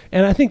 Yeah.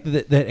 And I think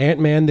that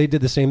Ant-Man, they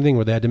did the same thing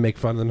where they had to make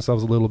fun of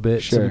themselves a little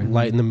bit Sure. to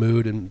lighten the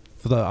mood and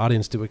for the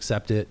audience to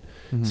accept it.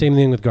 Mhm. Same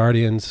thing with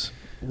Guardians,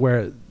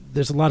 where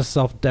there's a lot of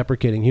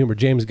self-deprecating humor.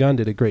 James Gunn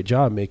did a great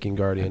job making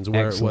Guardians,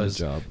 where Excellent it was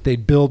job.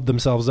 they'd build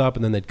themselves up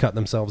and then they'd cut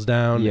themselves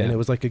down, Yeah. and it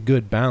was like a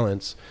good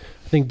balance.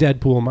 I think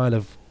Deadpool might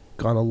have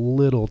gone a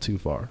little too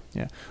far.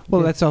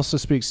 Well, that also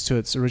speaks to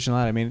its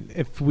originality. I mean,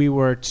 if we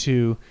were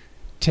to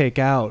take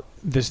out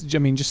this, I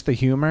mean, just the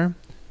humor.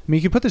 I mean,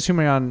 you could put this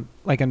humor on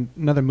like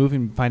another movie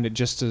and find it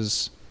just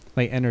as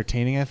like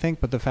entertaining, I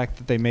think. But the fact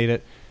that they made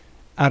it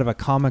out of a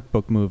comic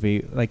book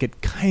movie, like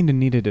it kind of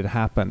needed it to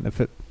happen.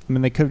 I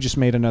mean, they could have just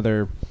made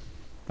another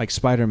like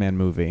Spider-Man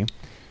movie.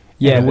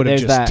 Yeah, and it but would have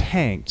there's just that.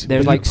 tanked.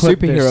 There's But you like put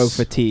superhero this-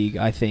 fatigue,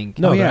 I think.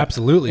 No, Oh, they're yeah.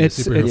 absolutely.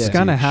 It's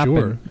gonna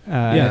happen. Sure.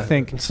 I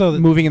think so.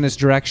 moving in this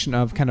direction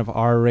of kind of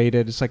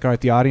R-rated. It's like, all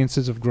right, the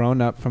audiences have grown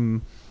up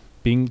from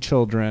being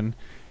children,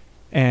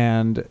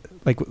 and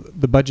like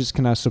the budgets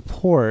can now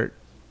support,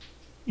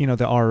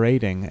 the R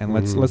rating, and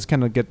Mhm.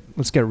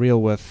 let's get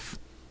real with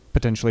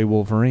potentially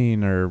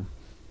Wolverine or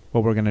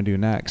what we're gonna do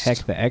next. Heck,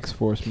 the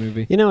X-Force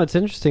movie. You know what's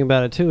interesting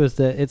about it too is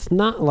that it's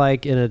not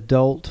like an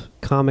adult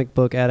comic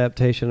book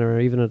adaptation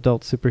or even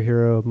adult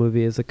superhero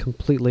movie is a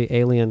completely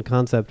alien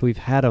concept. We've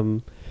had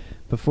them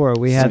before.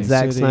 We had Sin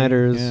Zack City,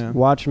 Snyder's yeah.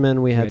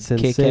 Watchmen. We had had Sin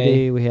Kick-A.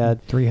 City. We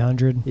had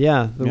 300.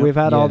 yeah. Yep. We've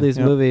had all Yeah. these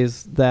Yep.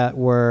 movies that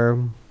were,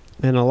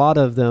 and a lot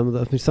of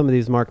them. Some of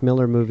these Mark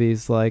Miller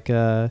movies, like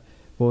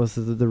what was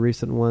the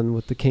recent one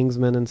with the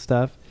Kingsman and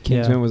stuff,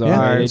 Kingsman was Yeah.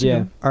 R-rated,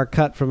 yeah. are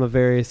cut from a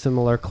very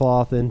similar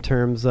cloth in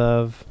terms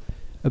of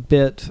a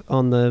bit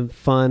on the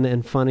fun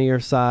and funnier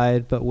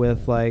side, but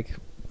with like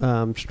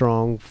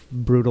strong,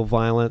 brutal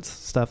violence,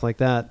 stuff like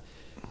that.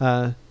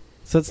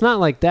 So it's not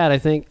like that.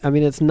 I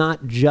mean, it's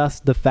not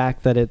just the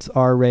fact that it's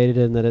R-rated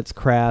and that it's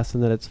crass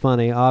and that it's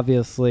funny.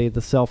 Obviously,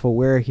 the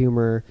self-aware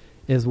humor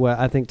is what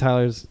I think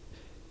Tyler's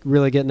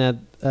really getting at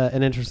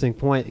an interesting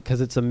point,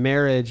 because it's a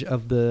marriage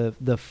of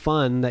the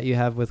fun that you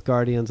have with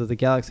Guardians of the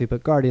Galaxy.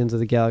 But Guardians of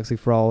the Galaxy,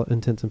 for all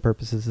intents and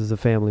purposes, is a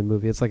family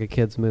movie. It's like a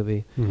kid's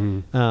movie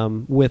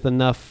with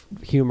enough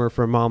humor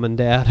for mom and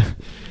dad.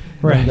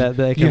 Right. That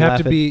they can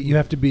You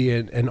have to be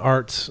an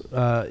arts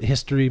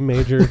history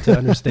major to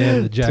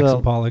understand the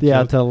Jackson Pollock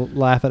joke. to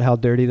laugh at how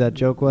dirty that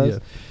joke was. Yeah.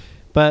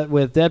 But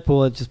with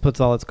Deadpool, it just puts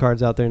all its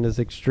cards out there and is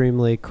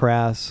extremely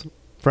crass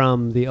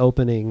from the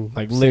opening,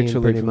 Like scene,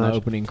 literally pretty from much. the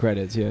opening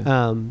credits,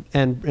 yeah.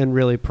 And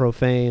really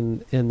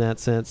profane in that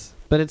sense.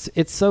 But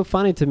it's so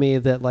funny to me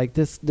that like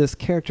this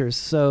character is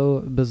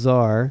so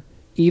bizarre,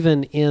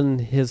 even in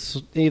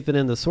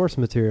the source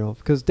material,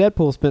 because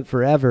Deadpool spent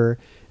forever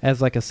as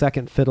like a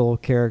second fiddle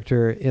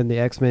character in the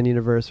X-Men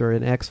universe or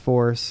in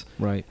X-Force,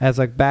 Right. as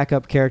like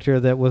backup character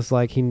that was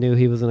like he knew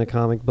he was in a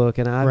comic book.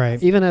 And I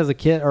even as a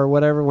kid or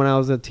whatever, when I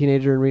was a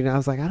teenager and reading, I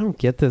was like, I don't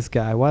get this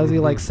guy. Why does he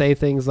like say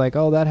things like,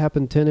 oh, that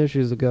happened 10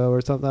 issues ago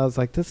or something? I was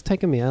like, this is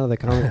taking me out of the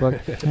comic book.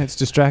 It's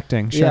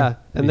distracting. Sure. Yeah,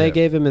 and they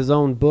gave him his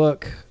own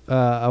book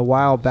a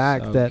while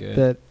back So that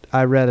good.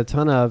 I read a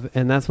ton of,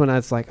 and that's when I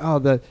was like,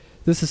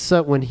 this is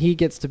so, when he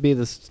gets to be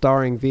the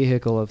starring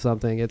vehicle of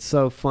something, it's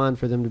so fun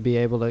for them to be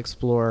able to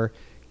explore.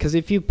 Because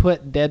if you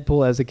put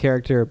Deadpool as a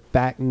character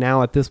back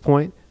now at this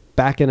point,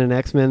 back in an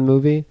X-Men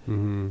movie,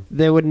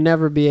 they would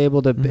never be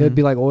able to, it would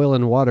be like oil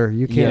and water.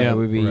 You can't, Yeah, it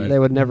would be. they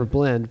would never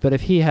blend. But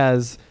if he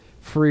has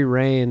free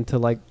reign to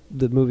like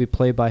the movie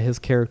play by his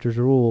character's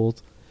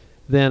rules,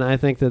 then I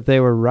think that they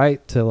were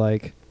right to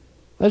like,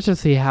 let's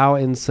just see how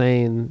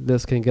insane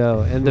this can go.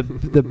 And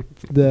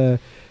the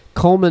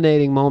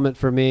culminating moment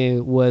for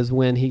me was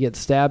when he gets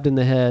stabbed in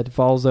the head,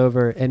 falls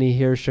over, and he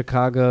hears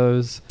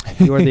Chicago's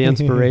 "You're the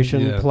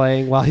Inspiration"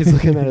 playing while he's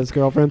looking at his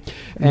girlfriend,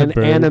 and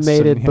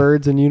animated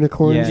birds and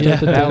unicorns. Yeah,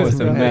 that was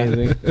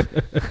amazing.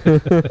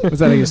 Was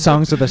that like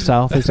Songs of the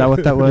South? Is that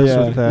what that was?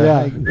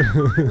 Yeah.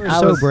 With, They're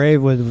so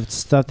brave with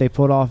stuff they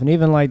pulled off, and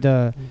even like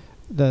the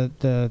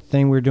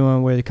thing we're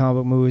doing where the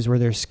comic book movies where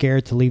they're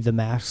scared to leave the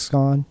masks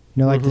on.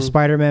 You know, like the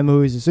Spider-Man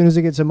movies, as soon as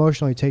it gets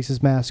emotional, he takes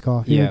his mask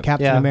off. Yeah. Even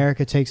Captain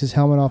America takes his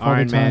helmet off all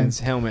Iron the time. Man's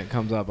helmet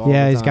comes up all the time.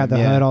 Yeah, he's got the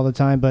HUD all the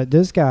time. But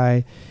this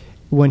guy,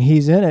 when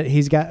he's in it,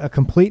 he's got a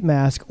complete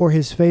mask or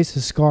his face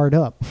is scarred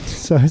up.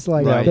 So it's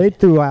like they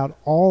threw out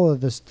all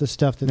of the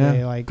stuff that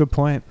they like. Good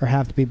point. Or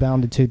have to be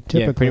bounded to typically.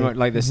 Yeah, pretty much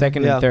like the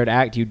second and third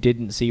act, you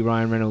didn't see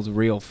Ryan Reynolds'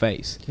 real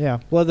face. Yeah.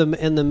 Well, the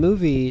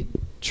movie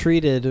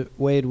treated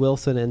Wade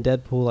Wilson and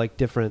Deadpool like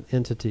different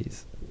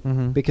entities.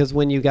 Because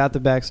when you got the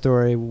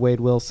backstory, Wade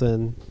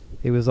Wilson,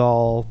 it was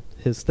all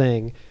his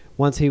thing.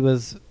 When he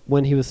was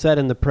set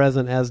in the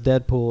present as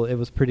Deadpool, it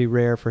was pretty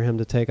rare for him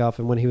to take off.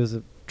 And when he was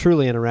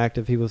truly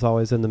interactive, he was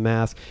always in the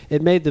mask.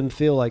 It made them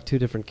feel like two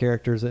different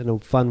characters in a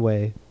fun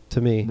way to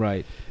me.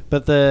 Right.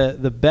 But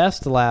the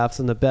best laughs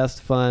and the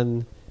best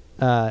fun,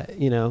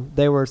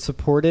 they were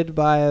supported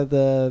by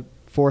the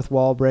fourth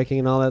wall breaking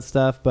and all that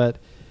stuff. But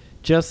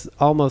just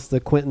almost the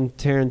Quentin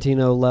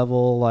Tarantino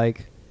level,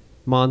 like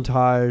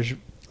montage,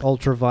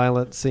 ultra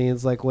violent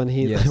scenes, like when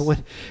he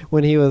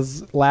when he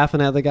was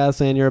laughing at the guy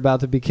saying you're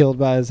about to be killed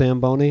by a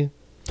Zamboni.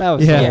 That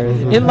was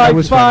hilarious. In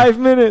like 5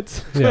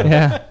 minutes.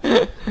 Yeah.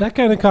 That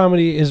kind of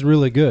comedy is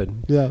really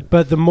good. Yeah.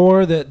 But the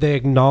more that they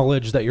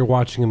acknowledge that you're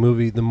watching a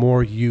movie, the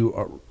more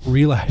you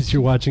realize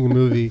you're watching a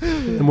movie,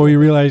 the more you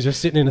realize you're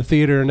sitting in a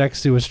theater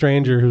next to a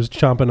stranger who's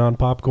chomping on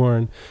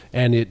popcorn,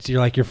 and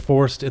you're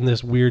forced in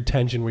this weird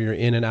tension where you're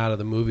in and out of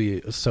the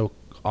movie so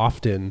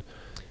often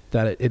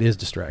that it is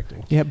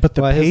distracting. Yeah, but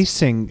the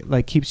pacing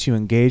like keeps you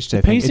engaged.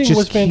 I think Pacing it just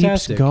was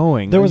fantastic. Keeps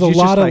going. There was a You're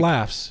lot just of like,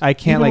 laughs. I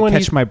can't Even when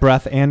catch he's- my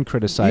breath and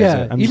criticize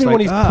it. I'm just even like,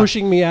 when he's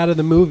pushing me out of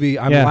the movie,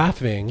 I'm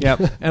laughing. Yep.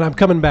 And I'm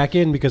coming back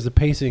in because the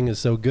pacing is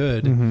so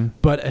good.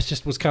 But it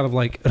just was kind of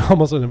like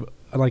almost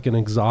like an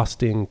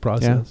exhausting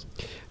process.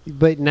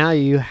 But now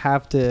you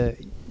have to,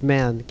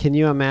 man, can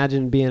you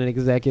imagine being an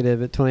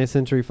executive at 20th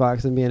Century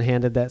Fox and being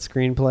handed that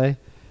screenplay?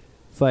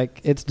 It's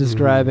like, it's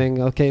describing,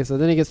 okay, so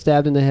then he gets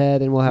stabbed in the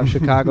head and we'll have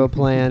Chicago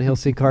playing, he'll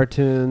see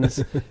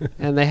cartoons.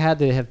 And they had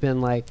to have been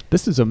like,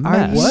 this is a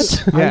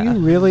mess. Are you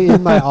really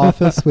in my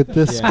office with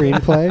this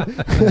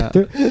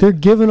screenplay? They're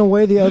giving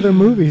away the other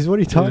movies. What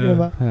are you talking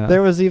about? Yeah.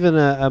 There was even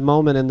a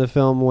moment in the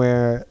film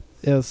where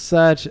it was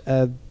such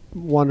a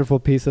wonderful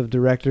piece of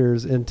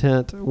director's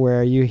intent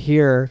where you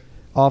hear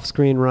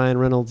off-screen Ryan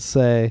Reynolds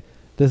say,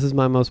 "This is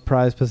my most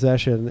prized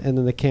possession," and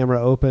then the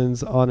camera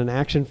opens on an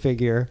action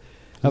figure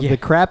of the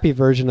crappy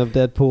version of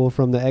Deadpool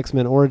from the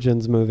X-Men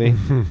Origins movie,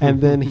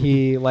 and then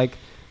he like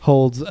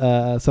holds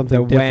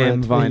something The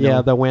Wham different.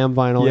 vinyl. The Wham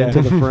vinyl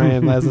into the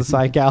frame as a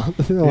psych out.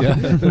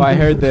 Well, I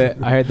heard that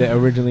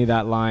originally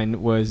that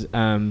line was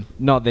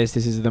not this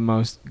is the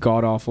most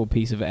god awful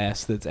piece of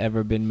S that's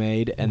ever been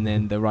made, and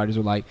then the writers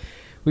were like,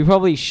 We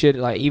probably should,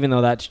 like, even though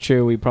that's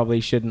true, we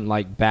probably shouldn't,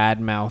 like,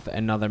 badmouth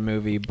another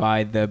movie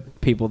by the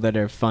people that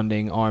are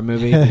funding our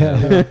movie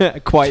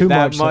quite Too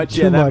that much so. much.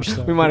 Too Yeah, much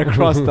so. we might have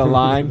crossed the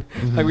line.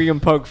 Like, we can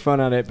poke fun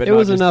at it, but it not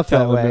was just enough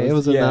tell that them way. It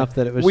was yeah. enough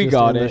that it was We just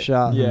got in the it.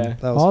 shot. Yeah.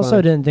 That was Also,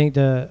 funny. didn't think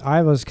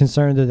I was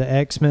concerned that the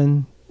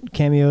X-Men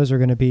cameos are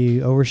going to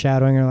be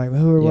overshadowing, or like,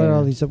 what are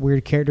all these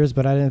weird characters?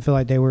 But I didn't feel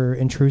like they were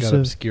Got intrusive.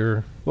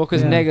 obscure. Well,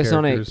 because Yeah.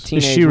 Negasonic Characters.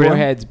 Teenage Is she real?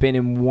 Warhead's been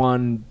in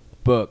one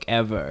book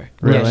ever.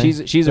 Really?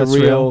 Yeah, she's That's a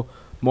real real?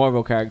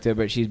 Marvel character,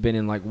 but she's been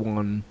in like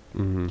one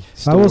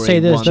Mm-hmm. I will story say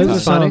this, one those She are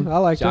was time. funny. some- I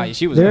liked Yeah, her.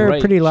 she was They're great.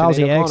 pretty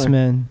lousy Sinead O'Connor.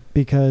 X-Men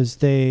because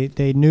they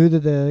knew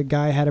that the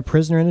guy had a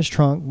prisoner in his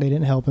trunk. They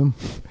didn't help him.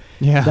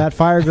 Yeah. That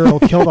fire girl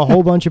killed a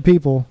whole bunch of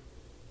people.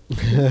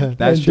 That's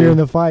and true. during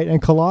the fight.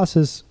 And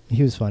Colossus,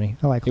 he was funny.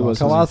 I like He was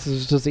Colossus. Colossus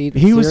was just eating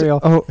He was.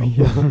 cereal. Oh,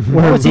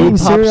 Where he eating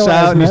pops cereal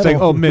out as and he's like,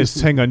 metal. "Oh, Miss,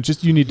 hang on,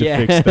 just you need to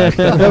Yeah. fix that."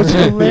 That was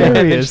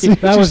hilarious. Yeah,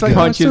 That was like, good.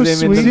 punches "Oh,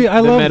 that's him in so the, sweet."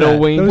 I the love metal that.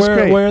 wing. That was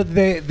great. Where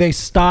they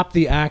stop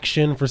the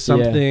action for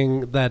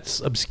something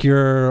that's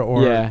obscure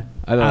or Yeah,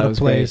 I thought out that of was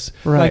place.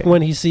 Right. Like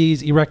when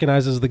he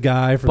recognizes the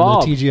guy from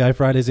Bob. the TGI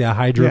Fridays,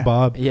 Hydra Yeah.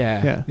 Bob. great.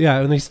 Yeah. Yeah. Yeah,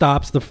 and he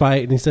stops the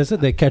fight and he says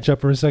that they catch up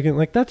for a second.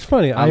 Like, that's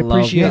funny. I love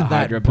appreciate that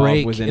that Hydra Bob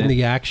break was in in it.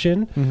 the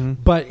action. Mm-hmm.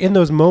 But in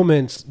those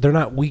moments, they're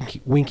not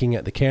winking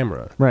at the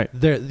camera. Right.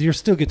 You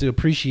still get to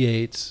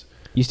appreciate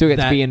You still get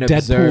that to be an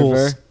Deadpool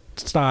observer.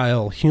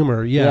 style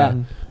humor. Yeah. Yeah.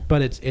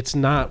 But it's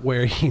not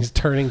where he's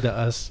turning to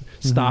us,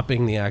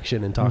 stopping the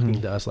action and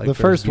talking to us like the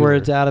Ferris first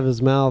words Bueller. out of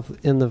his mouth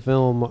in the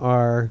film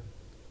are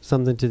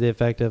something to the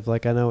effect of,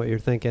 like, I know what you're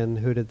thinking.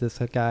 Who did this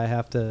guy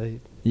have to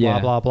Yeah.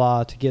 blah, blah,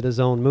 blah to get his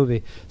own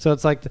movie? So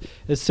it's like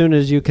as soon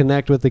as you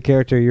connect with the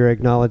character, you're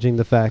acknowledging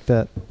the fact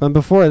that... And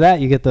before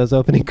that, you get those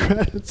opening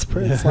credits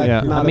where it's like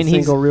Yeah. not I mean, a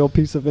he's- single real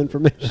piece of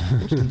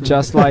information.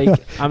 Just like,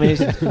 I mean,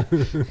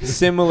 it's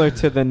similar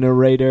to the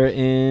narrator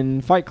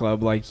in Fight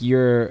Club. Like,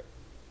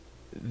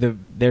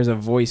 there's a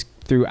voice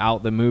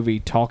throughout the movie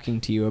talking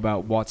to you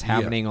about what's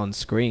happening on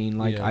screen.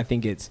 Like, Yeah. I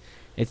think it's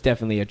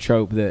definitely a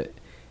trope that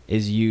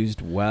is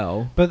used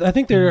well. But I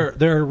think there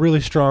are really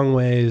strong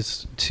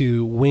ways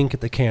to wink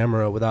at the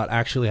camera without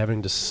actually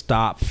having to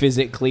stop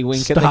Physically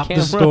wink at the stop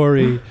camera. the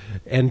story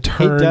and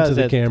turn to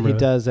the camera. He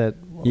does at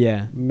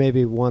Yeah.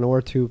 maybe one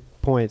or two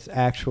points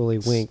actually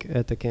wink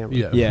at the camera.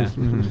 Yeah. Yeah.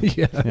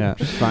 yeah. Yeah.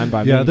 It's fine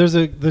by Yeah, me. there's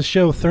the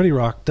show 30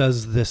 Rock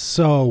does this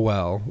so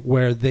well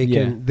where they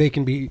Yeah.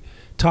 can be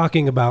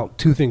talking about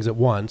two things at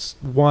once.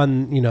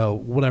 One,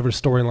 whatever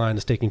storyline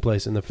is taking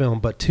place in the film,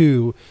 but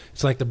two,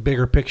 it's like the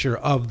bigger picture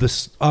of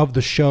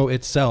the show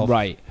itself,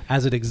 Right.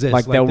 as it exists.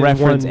 Like they'll there's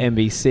reference one-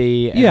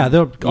 NBC. Yeah,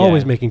 they're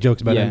always yeah. making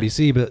jokes about Yeah.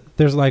 NBC, but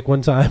there's like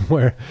one time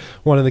where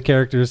one of the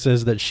characters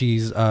says that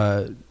she's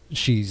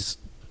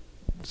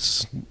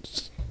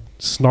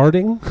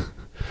snarting,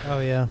 Oh,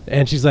 yeah.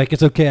 and she's like,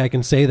 "It's okay, I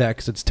can say that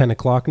because it's 10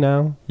 o'clock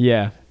now."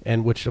 Yeah.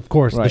 And which, of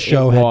course, the Right,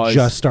 show it had was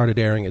just started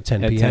airing at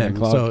 10 at 10 p.m.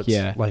 o'clock, So it's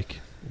yeah. like,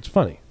 it's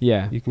funny.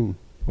 Yeah. You can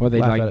Well, they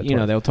laugh at like, it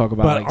twice. they'll talk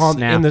about but like on,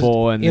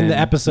 Snapple and in the then-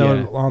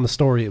 episode on the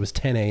story, it was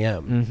 10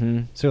 a.m. Mm-hmm.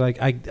 So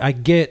like, I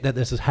get that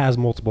this has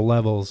multiple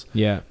levels,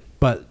 Yeah.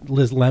 but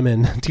Liz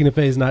Lemon, Tina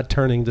Fey's not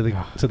turning to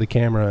the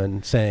camera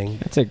and saying,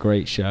 That's a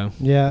great show.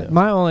 Yeah, Yeah.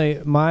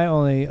 my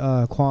only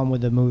qualm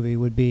with the movie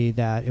would be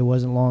that it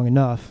wasn't long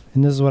enough,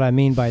 and this is what I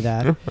mean by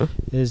that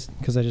is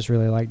because I just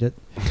really liked it.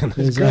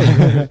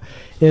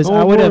 Is,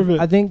 I would have.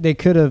 I think they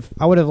could have.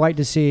 I would have liked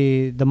to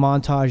see the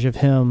montage of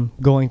him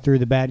going through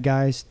the bad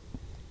guys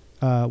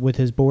with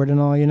his board and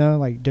all.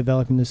 Like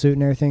developing the suit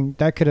and everything.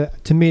 That could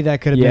have, to me,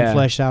 that could have Yeah. been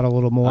fleshed out a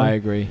little I more.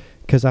 agree.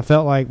 Because I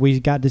felt like we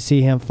got to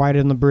see him fight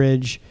on the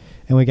bridge,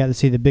 and we got to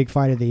see the big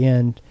fight at the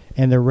end,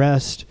 and the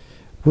rest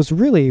was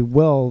really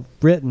well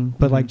written,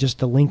 but like just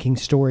the linking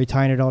story,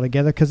 tying it all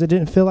together, because it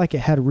didn't feel like it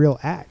had real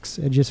acts.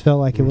 It just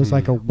felt like it was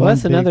like a Well,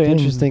 that's one big another thing.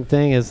 interesting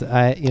thing is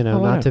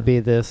not to be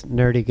this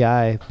nerdy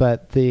guy,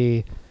 but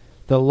the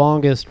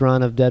longest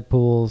run of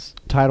Deadpool's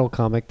title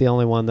comic, the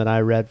only one that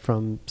I read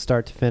from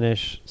start to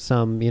finish,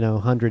 some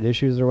 100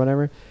 issues or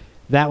whatever.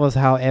 That was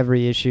how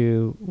every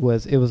issue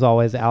was. It was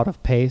always out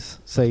of pace.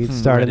 So you'd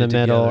start in the Read it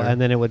middle, together. and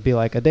then it would be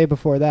like a day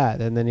before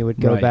that, and then you would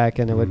go Right. back,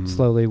 and it would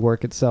slowly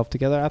work itself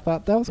together. I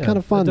thought that was kind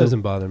of fun. It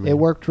doesn't bother me. It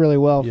worked really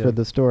well Yeah. for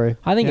the story.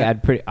 I think Yeah. it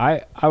had pretty.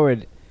 I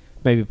would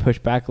maybe push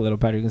back a little,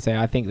 Patrick, and say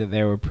I think that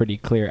there were pretty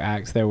clear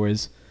acts. There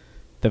was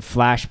the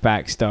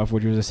flashback stuff,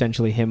 which was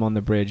essentially him on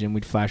the bridge, and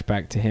we'd flash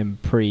back to him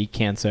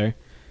pre-cancer.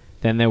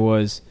 Then there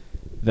was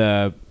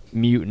the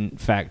mutant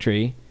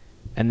factory,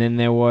 and then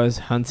there was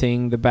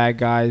hunting the bad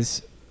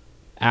guys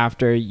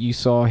after you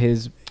saw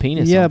his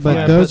penis. Yeah, on but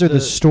fire. those but are the the-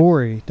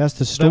 story. That's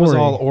the story. That was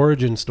all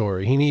origin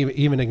story. He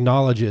even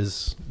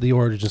acknowledges the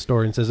origin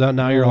story and says, "Oh,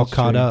 now you're all that's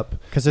caught true. up."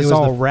 because it it's was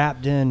all the-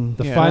 wrapped in.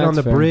 The Yeah, fight on that's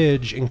the fair.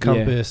 bridge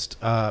encompassed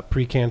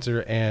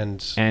pre-cancer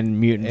and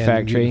Mutant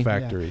Factory. Mutant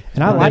Factory.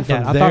 And I then like from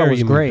that. I thought it there was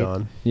you moved great.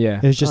 on.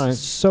 Yeah, It's just All right.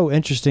 so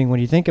interesting when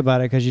you think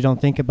about it, because you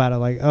don't think about it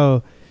like,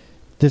 oh,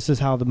 this is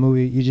how the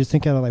movie. You just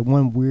think of it like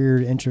one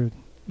weird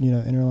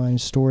interline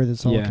story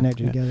that's all Yeah.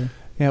 connected Yeah. together.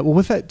 Yeah, well,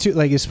 with that too,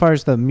 like as far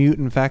as the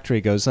mutant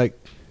factory goes, like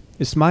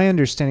It's my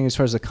understanding, as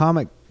far as the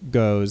comic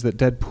goes, that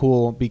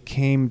Deadpool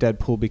became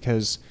Deadpool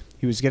because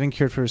he was getting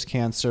cured for his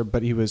cancer,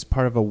 but he was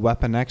part of a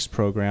Weapon X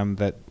program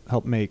that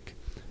helped make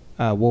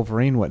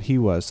Wolverine what he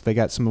was. They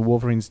got some of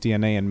Wolverine's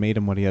DNA and made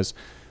him what he is.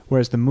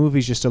 Whereas the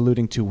movie's just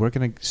alluding to, we're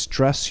going to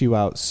stress you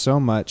out so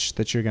much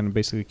that you're going to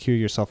basically cure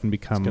yourself and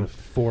become... It's going to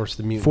force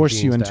the mutant force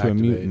you genes into to a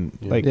activate. mutant.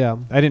 Yeah. Like, Yeah.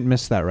 I didn't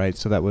miss that, right?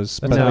 So that was...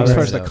 That's But no, as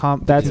far as right.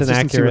 the That's an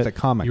consistency accurate- with the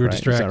comic, You were right? Is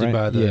that distracted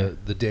right? by Yeah.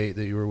 the date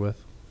that you were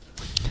with.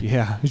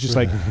 Yeah, it's just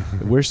like,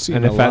 we're seeing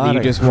And the a fact lot that you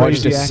of just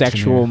watched crazy a action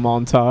sexual here.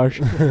 montage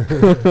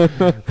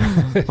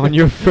on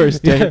your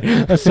first date.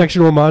 A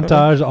sexual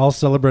montage, all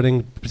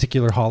celebrating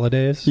particular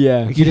holidays.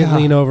 Yeah. You didn't Yeah.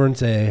 lean over and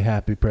say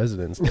 "Happy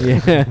President's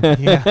Day."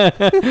 Yeah.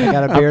 I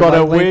got a I've beard got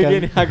a like wig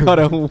Lincoln. in. I got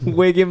a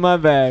wig in my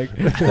bag.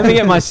 Let me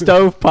get my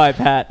stovepipe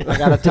hat. I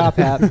got a top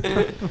hat.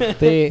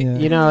 Yeah.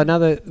 You know,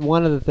 another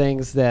one of the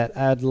things that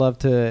I'd love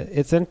to.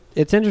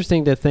 It's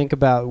interesting to think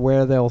about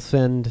where they'll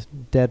send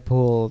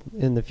Deadpool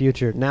in the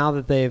future. Now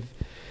that they've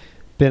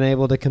been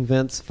able to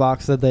convince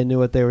Fox that they knew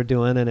what they were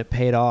doing and it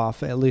paid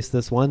off at least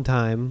this one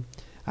time.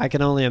 I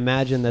can only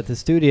imagine that the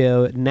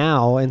studio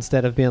now,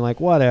 instead of being like,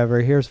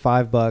 whatever, here's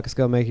 $5,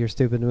 go make your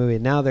stupid movie.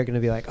 Now they're going to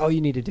be like, oh,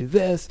 you need to do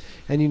this,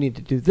 and you need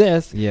to do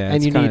this, Yeah, and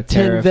it's you kinda need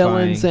 10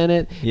 villains terrifying.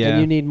 in it, Yeah.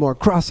 and you need more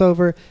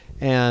crossover.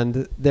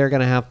 And they're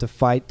going to have to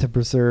fight to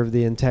preserve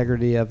the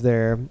integrity of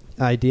their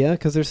idea,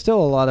 because there's still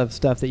a lot of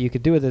stuff that you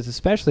could do with this,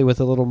 especially with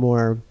a little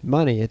more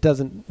money. It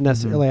doesn't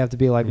necessarily have to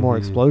be like more Mhm.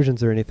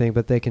 explosions or anything,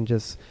 but they can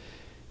just,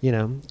 you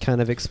know, kind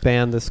of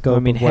expand the scope I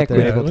mean, of what heck, they're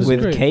with- able it to was do.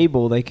 with great.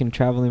 cable, they can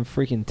travel in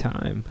freaking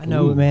time. I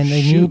know, Ooh, but man,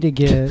 they shoot. need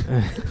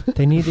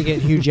to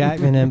get Hugh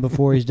Jackman in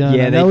before he's done.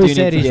 Yeah, I they know do he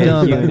said need to he's get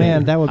done, Hugh but in.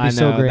 man, that would be I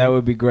so know, great. That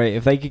would be great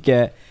if they could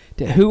get.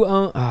 Who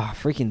own?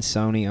 Freaking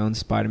Sony owns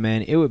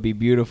Spider-Man. It would be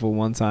beautiful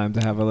one time to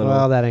have a little.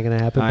 Well, that ain't going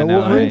to happen. I But know,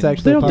 Wolverine's right?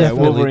 actually They'll possible.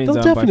 definitely, Wolverine's they'll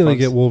owned by definitely Fox.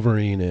 get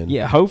Wolverine in.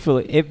 yeah,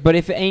 hopefully. But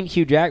if it ain't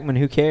Hugh Jackman,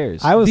 who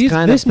cares? I was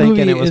kind of this thinking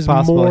movie it was is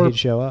possible more- he'd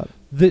show up.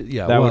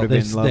 Yeah, That well, would've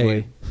been they-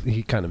 lovely.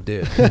 He kind of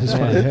did. It's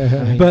fine.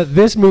 Yeah. But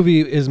this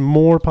movie is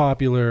more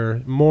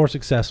popular, more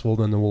successful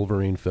than the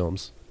Wolverine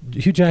films.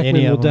 Hugh Jackman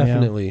Any will of 'em, yeah.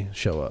 definitely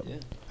show up.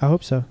 I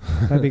hope so.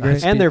 That'd be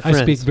great. And they're I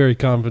speak friends. very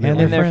confidently.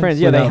 And And they're they're friends.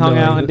 friends Yeah, they without hung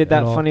out knowing and did it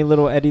that at all. funny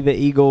little Eddie the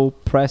Eagle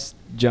press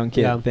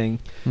junket Yeah. thing.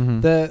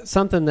 Mhm. The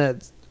something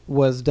that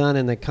was done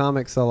in the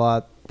comics a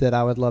lot that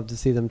I would love to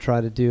see them try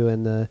to do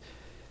in the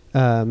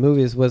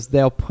movies was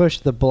they'll push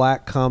the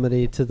black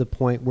comedy to the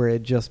point where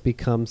it just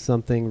becomes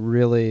something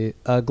really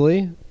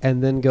ugly,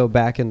 and then go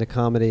back into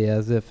comedy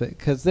as if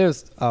because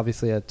there's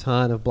obviously a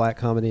ton of black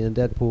comedy in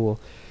Deadpool,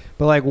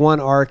 but like one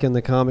arc in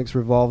the comics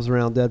revolves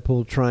around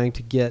Deadpool trying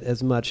to get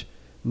as much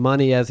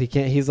money as he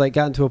can. He's like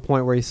gotten to a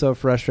point where he's so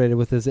frustrated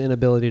with his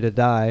inability to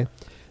die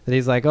that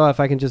he's like, oh, if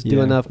I can just do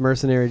Yeah. enough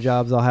mercenary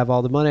jobs, I'll have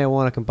all the money I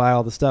want, I can buy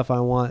all the stuff I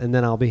want, and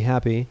then I'll be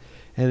happy.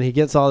 And he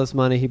gets all this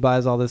money, he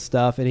buys all this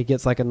stuff, and he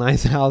gets like a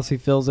nice house, he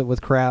fills it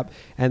with crap,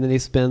 and then he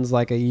spends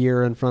like a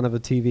year in front of a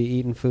TV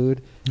eating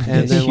food.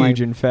 And He's then huge like,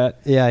 and fat.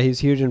 yeah, he's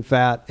huge and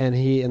fat, and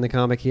he in the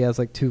comic he has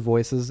like two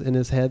voices in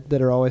his head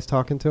that are always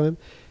talking to him.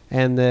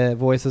 And the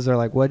voices are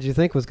like, what did you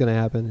think was going to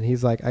happen? And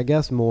he's like, I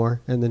guess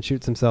more, and then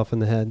shoots himself in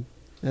the head.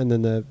 And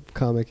then the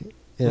comic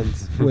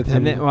ends with him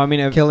And then, well, I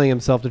mean, killing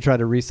himself to try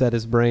to reset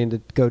his brain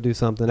to go do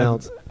something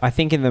else. I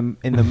think in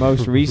the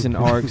most recent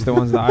arcs, the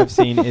ones that I've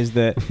seen, is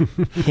that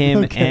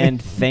him and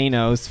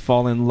Thanos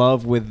fall in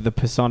love with the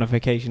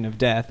personification of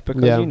death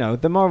because Yeah. you know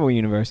the Marvel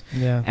universe,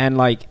 Yeah. and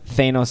like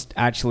Thanos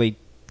actually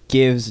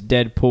gives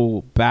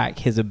Deadpool back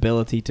his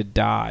ability to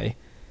die.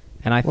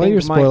 And I Well, think you're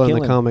it might spoiling kill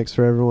the him. comics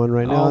for everyone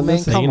right now. Oh, on man,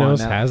 this. come on Thanos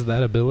now. has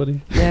that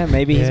ability. Yeah,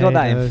 maybe he's Yeah, got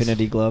that he does.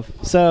 Infinity Glove.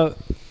 So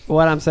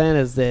what I'm saying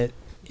is that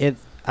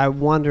I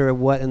wonder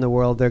what in the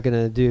world they're going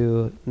to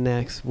do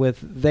next.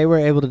 They were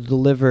able to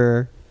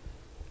deliver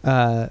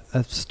a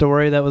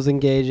story that was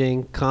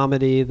engaging,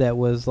 comedy that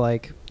was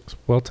like It's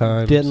well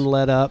timed. didn't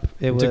let up.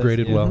 It was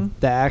integrated well. Mhm.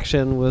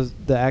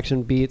 the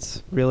action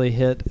beats really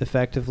hit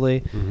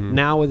effectively. Mhm.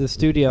 Now with the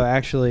studio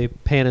actually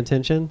paying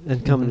attention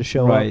and coming to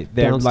show Right, up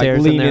they're like downstairs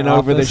in leaning their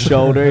over the office.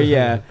 shoulder.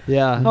 Yeah.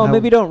 Yeah. Oh,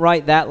 maybe don't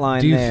write that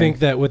line. Do you there. think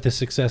that with the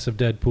success of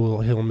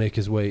Deadpool, he'll make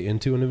his way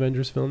into an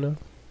Avengers film now?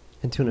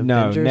 into an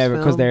No, Avengers never,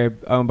 because film? they're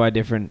owned by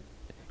different.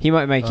 He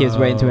might make his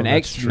way into an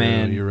that's true.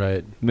 X-Men You're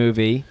right.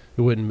 movie.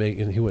 He wouldn't make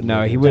it. He wouldn't.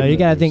 No, make he it. wouldn't. No, you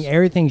got to Avengers. think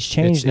everything's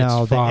changed It's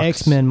now. The Fox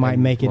X-Men might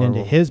and make it into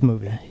Marvel. his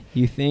movie.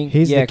 You think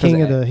He's yeah, the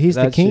king of 'cause the. He's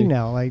the that's king true.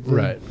 now. Like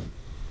Right.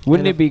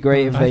 Wouldn't And it be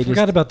great if I they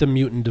forgot just? about the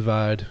mutant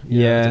divide.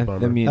 Yeah, that's a bummer.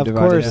 the mutant Of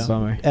divide course. is a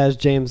bummer. As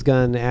James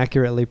Gunn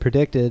accurately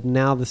predicted,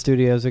 now the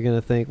studios are going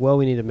to think, well,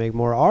 we need to make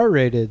more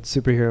R-rated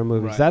superhero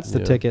movies. Right. That's the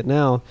Yeah. ticket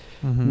now.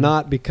 Mm-hmm.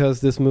 Not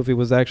because this movie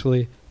was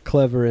actually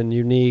clever and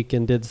unique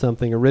and did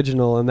something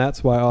original, and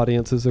that's why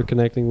audiences are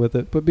connecting with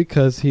it, but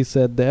because he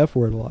said the F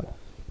word a lot.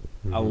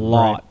 A Mhm.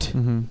 lot.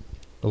 Mm-hmm.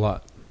 A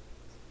lot.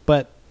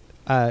 But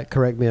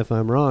correct me if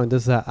I'm wrong.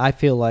 I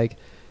feel like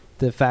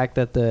the fact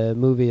that the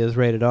movie is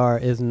rated R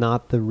is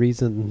not the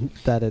reason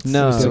that it's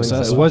No. doing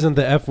Success. so It well. wasn't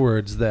the F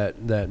words that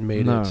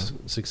made No. it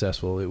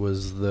successful. It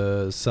was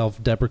the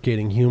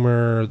self-deprecating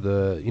humor,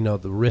 the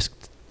risk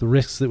the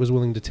risks it was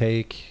willing to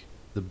take,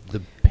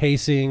 the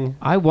pacing.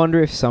 I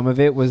wonder if some of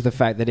it was the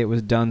fact that it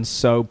was done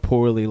so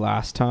poorly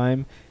last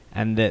time,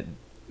 and that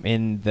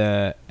in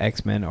the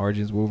X-Men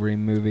Origins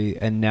Wolverine movie,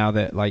 and now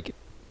that like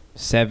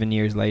 7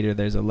 years later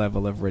there's a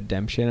level of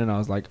redemption, and I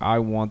was like, I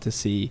want to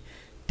see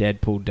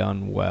Deadpool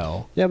done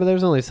well. Yeah, but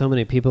there's only so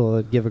many people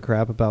that give a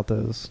crap about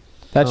those.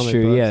 That's comic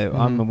true. books. Yeah, Mhm.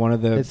 I'm one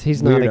of the.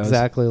 He's not weirdos.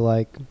 exactly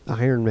like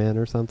Iron Man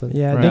or something.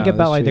 Yeah, Right. think No, about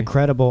that's like the true.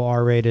 credible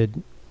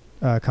R-rated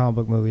comic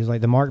book movies.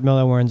 Like the Mark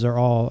Miller ones are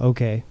all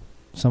okay.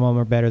 Some of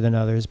them are better than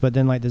others, but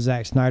then like the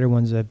Zack Snyder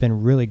ones have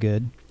been really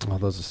good. Oh,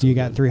 those are So you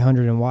got good.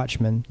 300 and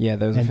Watchmen, Yeah,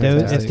 those are and those,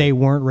 fantastic. if they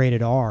weren't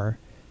rated R,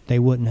 they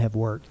wouldn't have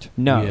worked.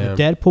 no, Yeah. If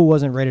Deadpool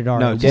wasn't rated R.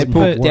 no, it wouldn't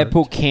Deadpool. have worked.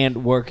 Deadpool can't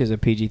work as a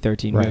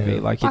PG-13 Right. movie.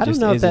 Like it I don't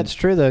just know if isn't. that's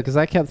true though, because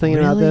I kept thinking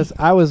about Really? this.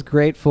 I was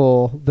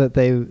grateful that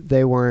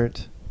they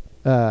weren't.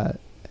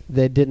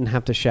 They didn't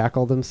have to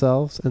shackle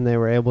themselves, and they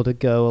were able to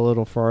go a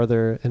little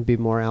farther and be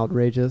more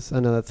outrageous.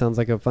 I know that sounds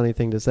like a funny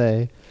thing to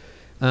say,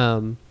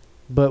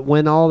 but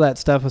when all that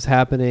stuff was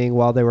happening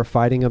while they were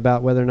fighting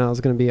about whether or not it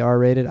was going to be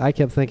R-rated, I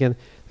kept thinking,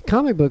 the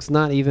comic book's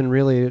not even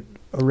really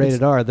a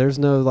rated R. There's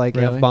no like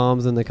Really?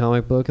 F-bombs in the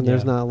comic book, and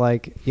there's Yeah. not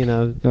like,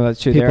 No,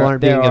 that's true. People there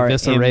aren't there being are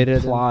eviscerated.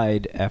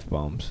 implied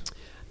f-bombs.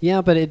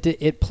 Yeah, but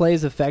it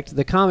plays effect.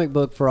 The comic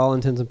book, for all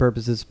intents and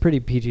purposes, is pretty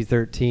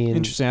PG-13.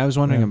 Interesting. I was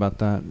wondering Yeah. about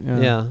that.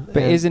 Yeah,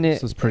 But and isn't it?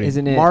 So it's pretty-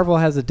 Isn't it? Marvel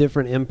has a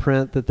different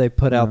imprint that they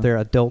put out Yeah. their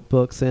adult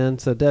books in.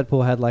 So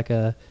Deadpool had like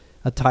a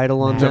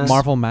title on Is it that.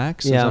 Marvel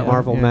Max? Is Yeah, that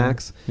Marvel one?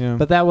 Max. Yeah.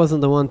 But that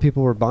wasn't the one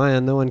people were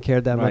buying. No one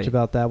cared that much Right.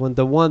 about that one.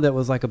 The one that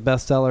was like a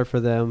bestseller for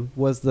them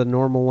was the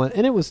normal one,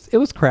 and it was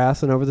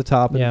crass and over the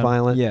top and Yeah.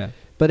 violent, Yeah.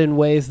 but in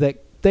ways that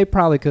they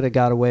probably could have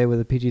got away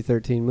with a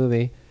PG-13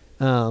 movie.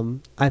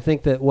 I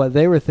think that what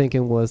they were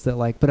thinking was that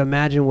like, but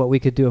imagine what we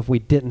could do if we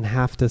didn't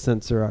have to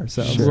censor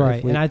ourselves. Sure. Right,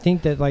 If we- and I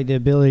think that like the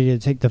ability to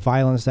take the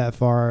violence that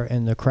far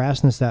and the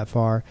crassness that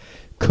far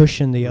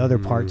cushion the other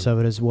parts of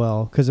it as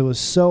well, because it was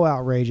so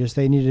outrageous.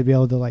 They needed to be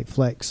able to like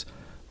flex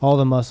all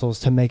the muscles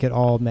to make it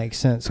all make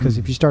sense, because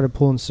if you started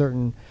pulling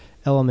certain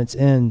elements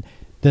in,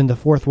 then the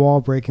fourth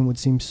wall breaking would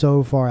seem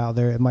so far out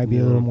there, it might be a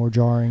Yeah. little more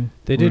jarring.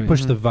 They did Right.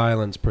 push the Mhm.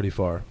 violence pretty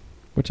far.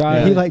 Which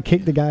I. He like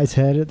kicked the guy's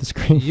head at the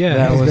screen. Yeah,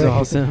 that was great.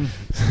 awesome.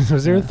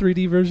 Was there a Yeah.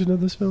 3D version of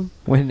this film?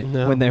 When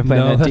No. when they were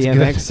playing that that's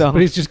DMX good. song.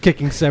 But he's just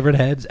kicking severed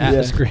heads at Yeah.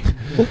 the screen.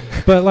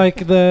 But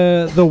like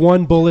the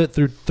one bullet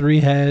through 3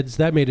 heads,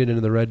 that made it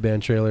into the Red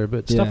Band trailer.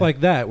 But stuff Yeah. like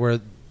that where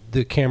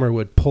the camera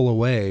would pull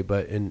away,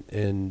 but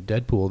in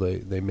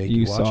Deadpool they make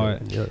you You watch saw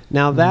it. it. Yeah.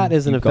 Now that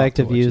is an You've got to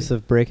effective watch use it.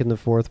 of breaking the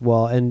fourth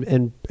wall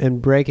and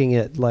breaking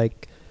it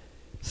like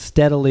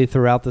steadily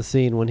throughout the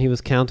scene when he was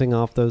counting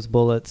off those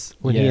bullets,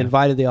 when he Yeah.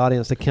 invited the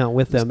audience to count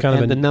with It's them, kind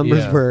of and the an- numbers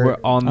yeah. were We're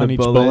on on the each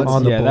bullets. bullet.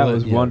 On the Yeah, that bullet,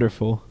 was yeah.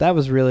 wonderful.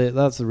 that's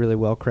a really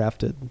well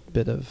crafted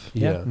bit of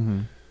Yeah. Mm-hmm.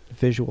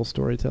 visual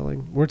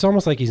storytelling. Where it's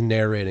almost like he's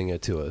narrating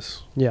it to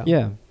us. Yeah.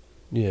 Yeah.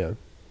 Yeah.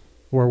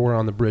 Where we're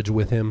on the bridge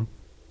with him.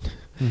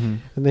 Mm-hmm.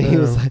 And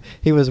then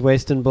he was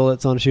wasting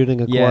bullets on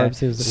shooting a Yeah. corpse.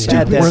 He was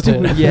Stupid. like, "Yeah, that's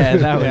it." Yeah,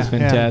 that was Yeah.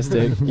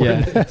 fantastic.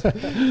 Yeah.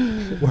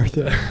 Worth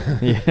it.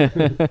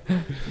 Yeah.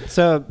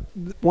 So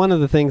one of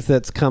the things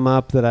that's come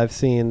up that I've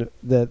seen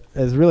that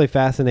is really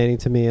fascinating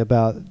to me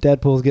about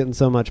Deadpool's getting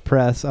so much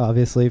press,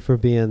 obviously, for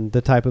being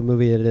the type of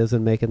movie it is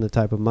and making the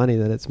type of money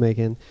that it's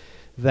making,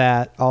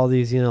 that all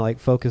these, like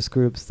focus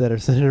groups that are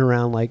centered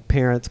around like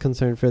parents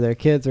concerned for their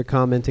kids are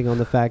commenting on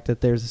the fact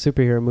that there's a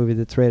superhero movie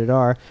that's rated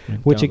R,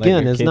 which Don't let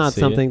again your is kids not see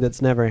something it.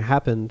 that's never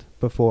happened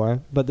before,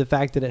 but the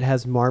fact that it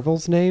has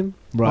Marvel's name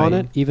Right. on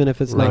it, even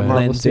if it's Right. not Marvel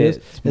Lends Studios,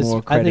 it is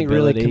more I think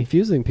really credibility.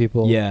 confusing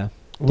people. Yeah.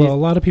 Well, a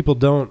lot of people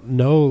don't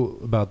know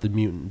about the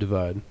mutant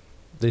divide.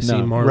 They see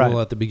No. Marvel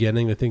Right. at the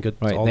beginning. They think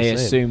it's Right. all They the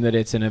same. assume that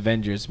it's an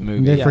Avengers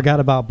movie. They Yeah. forgot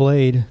about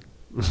Blade,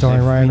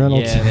 starring Ryan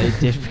Reynolds. Yeah,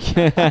 they did.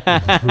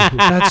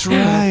 That's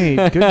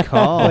right. Good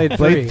call. Blade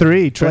Blade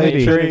 3,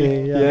 Trinity.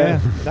 Trinity, yeah.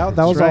 That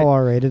was right. all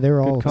R-rated. They were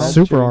all call.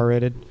 super True.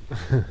 R-rated.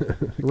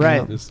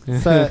 Right. Yeah.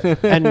 So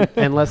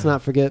and let's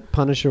not forget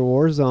Punisher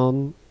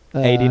Warzone.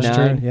 89? That's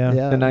true, yeah.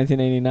 Yeah. The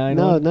 1989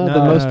 No, one? no, the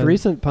No, most no.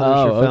 recent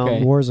Punisher Oh, film.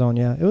 okay. Warzone,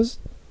 yeah. It was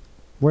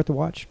worth a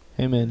watch.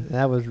 Him in.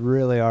 That was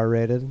really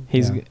R-rated.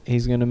 He's Yeah.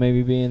 he's gonna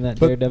maybe be in that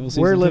But Daredevil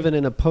season. we're two? living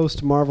in a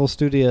post-Marvel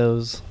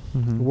Studios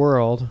Mm-hmm.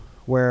 world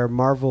where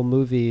Marvel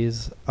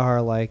movies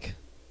are like,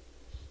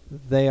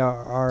 they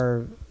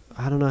are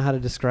I don't know how to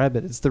describe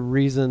it. It's the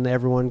reason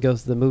everyone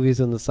goes to the movies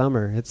in the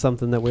summer. It's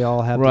something that we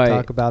all have Right. to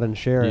talk about and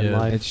share in Yeah.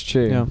 life. It's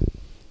true. Yeah.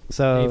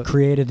 So They've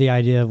created the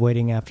idea of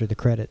waiting after the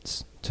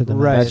credits to the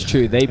Right. That's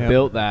true. They Yeah.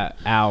 built that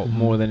out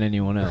more than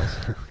anyone else.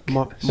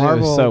 Marvel, It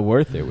was so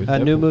worth it. With a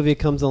new Deadpool. movie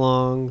comes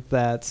along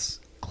that's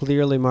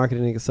clearly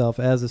marketing itself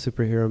as a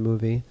superhero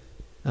movie,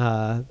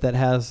 that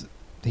has,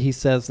 he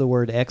says the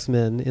word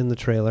X-Men in the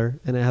trailer,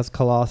 and it has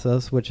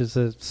Colossus, which is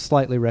a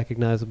slightly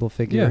recognizable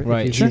figure. Yeah, if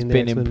Right. you've She's seen the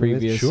been in X-Men movies.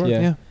 previous. Sure. Yeah.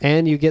 Yeah.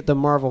 And you get the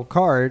Marvel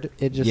card.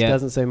 It just Yeah.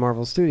 doesn't say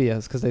Marvel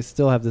Studios because they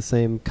still have the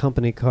same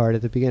company card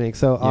at the beginning.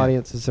 So Yeah.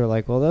 audiences are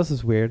like, well, this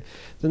is weird.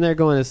 Then they're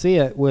going to see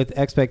it with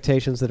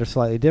expectations that are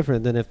slightly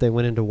different than if they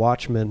went into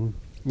Watchmen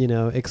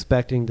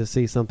expecting to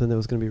see something that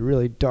was going to be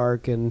really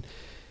dark and,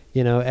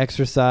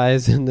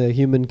 exercise in the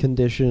human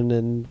condition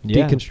and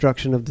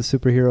deconstruction of the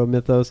superhero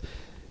mythos.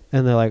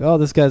 And they're like, oh,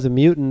 this guy's a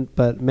mutant,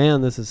 but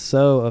man, this is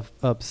so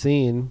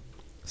obscene.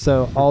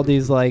 So all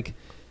these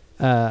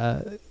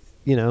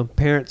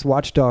parents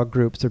watchdog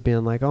groups are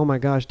being like, oh my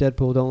gosh,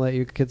 Deadpool, don't let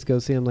your kids go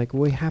see him. Like,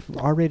 we have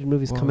R-rated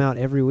movies come out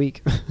every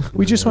week.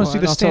 We just want to see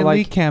the Stan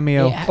Lee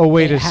cameo.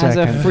 It has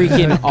a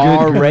freaking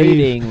R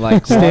rating.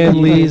 Like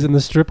Stan Lee's in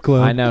the strip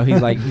club. I know,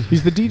 he's like,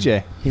 he's the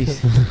DJ.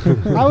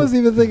 I was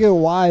even thinking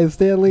why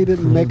Stan Lee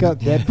didn't make up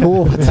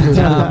Deadpool.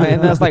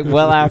 Man, that's like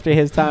well after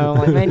his time. I'm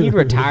like, man, you'd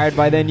retired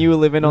by then. You were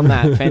living on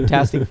that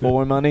Fantastic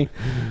Four money.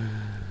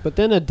 But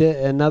then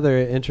another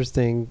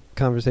interesting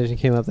conversation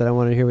came up that I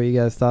wanted to hear what you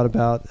guys thought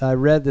about. I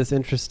read this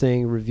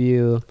interesting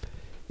review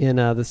in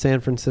the San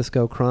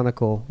Francisco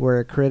Chronicle where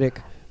a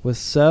critic was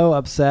so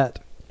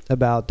upset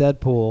about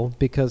Deadpool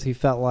because he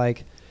felt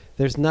like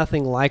there's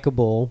nothing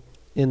likable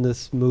in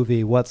this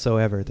movie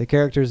whatsoever. The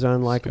characters are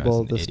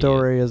unlikable. The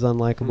story is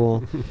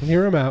unlikable.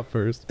 Hear him out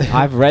first.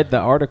 I've read the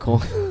article.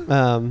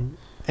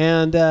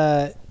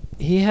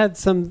 He had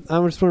some. I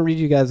just want to read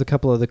you guys a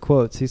couple of the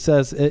quotes. He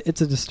says,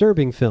 it's a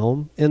disturbing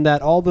film in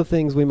that all the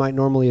things we might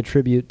normally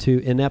attribute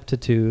to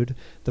ineptitude,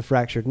 the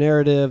fractured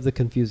narrative, the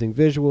confusing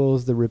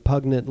visuals, the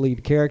repugnant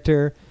lead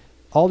character,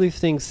 all these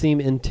things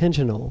seem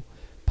intentional,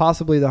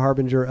 possibly the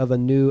harbinger of a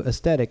new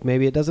aesthetic.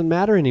 Maybe it doesn't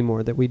matter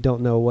anymore that we don't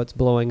know what's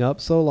blowing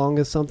up so long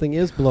as something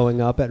is blowing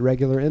up at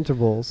regular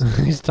intervals.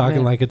 He's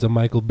talking like it's a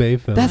Michael Bay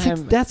film. That's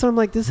what I'm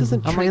like, this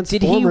isn't Transformers.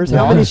 Did he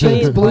How many watch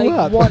things it? blew Like,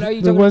 up? what are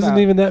you There talking wasn't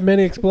about? even that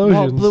many explosions.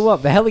 Well, it blew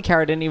up. The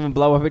helicarrier didn't even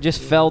blow up. It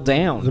just fell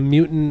down. The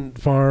mutant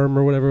farm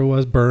or whatever it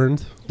was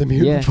burned. The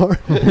mutant farm.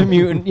 The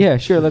mutant. Yeah,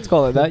 sure. Let's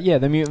call it that. Yeah,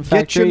 the mutant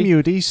factory. Get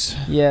your muties.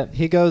 Yeah.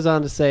 He goes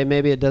on to say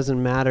maybe it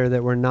doesn't matter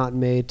that we're not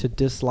made to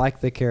dislike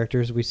the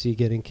characters we see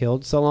getting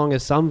killed, so long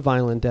as some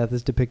violent death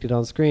is depicted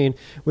on screen,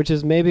 which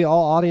is maybe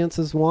all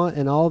audiences want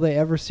and all they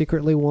ever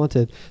secretly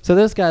wanted. So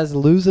this guy's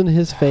losing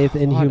his faith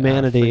in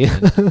humanity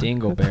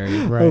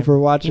Dingleberry. Right. over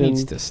He watching.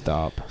 needs to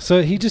stop.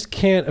 So he just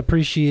can't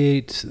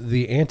appreciate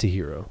the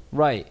anti-hero.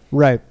 Right.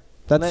 Right.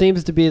 That Let-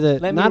 seems to be the.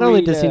 let me Not only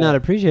read, does he not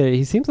appreciate it,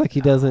 he seems like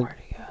he doesn't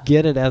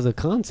get it as a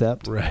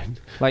concept. Right.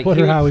 Like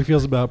Wonder here- how he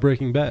feels about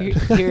Breaking Bad.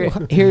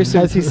 Here's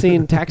some Has he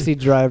seen Taxi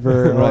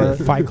Driver or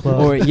Fight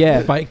Club. or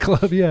yeah. Fight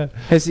Club, yeah.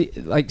 Has he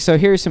so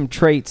here's some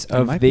traits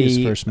That of might be his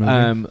the first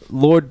movie.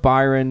 Lord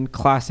Byron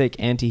classic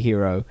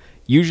anti-hero.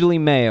 Usually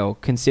male,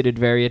 considered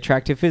very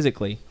attractive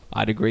physically.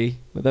 I'd agree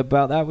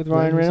about that with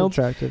Ryan He's Reynolds.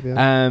 attractive,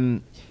 yeah.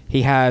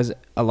 He has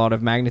a lot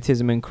of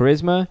magnetism and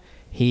charisma.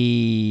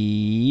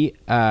 He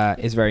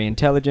is very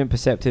intelligent,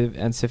 perceptive,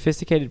 and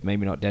sophisticated.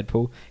 Maybe not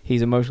Deadpool.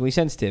 He's emotionally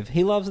sensitive.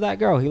 He loves that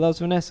girl. He loves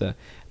Vanessa,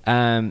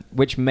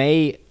 which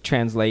may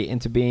translate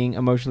into being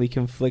emotionally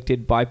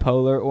conflicted,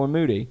 bipolar, or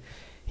moody.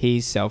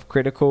 He's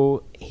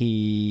self-critical.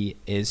 He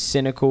is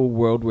cynical,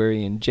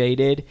 world-weary, and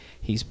jaded.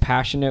 He's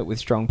passionate with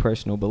strong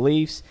personal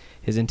beliefs.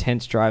 His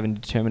intense drive and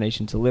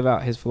determination to live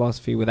out his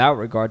philosophy without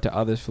regard to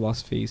others'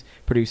 philosophies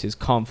produces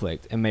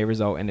conflict and may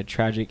result in a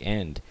tragic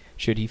end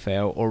should he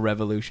fail, or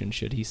revolution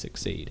should he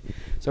succeed.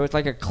 So it's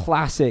like a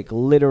classic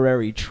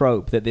literary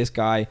trope that this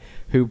guy,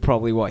 who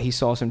probably he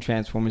saw some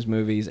Transformers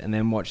movies and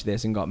then watched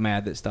this and got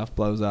mad that stuff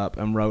blows up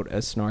and wrote a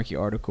snarky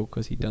article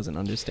because he doesn't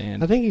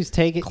understand. I think he's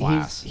taking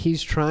class.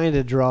 he's trying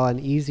to draw an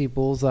easy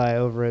bullseye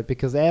over it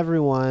because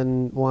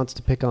everyone wants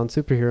to pick on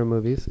superhero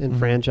movies and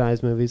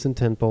franchise movies and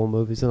tentpole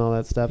movies and all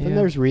that stuff, and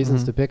there's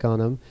reasons to pick on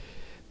them.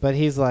 But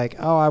he's like,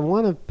 oh, I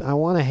want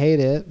to hate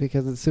it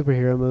because it's a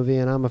superhero movie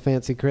and I'm a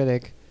fancy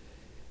critic,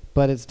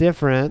 but it's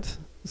different.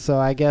 So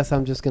I guess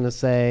I'm just going to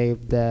say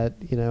that,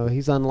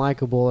 he's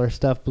unlikable or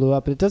stuff blew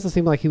up. But it doesn't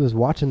seem like he was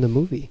watching the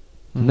movie.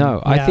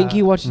 No, I think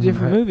he watched a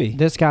different movie.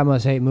 This guy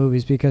must hate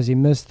movies because he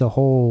missed the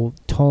whole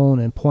tone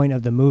and point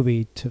of the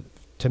movie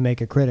to make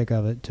a critic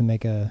of it, to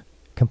make a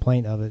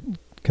complaint of it.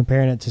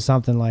 Comparing it to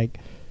something like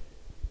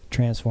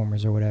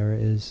Transformers or whatever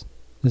is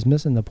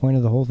missing the point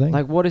of the whole thing.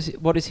 Like, what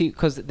is he?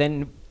 Because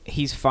then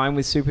he's fine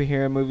with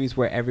superhero movies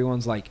where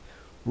everyone's like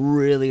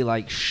really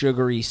like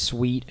sugary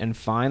sweet and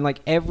fine.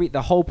 Like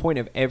the whole point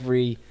of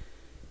every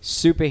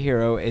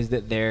superhero is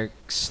that they're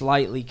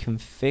slightly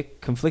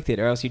conflicted,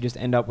 or else you just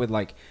end up with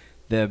like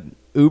the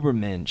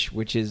Ubermensch,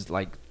 which is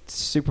like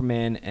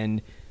Superman,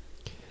 and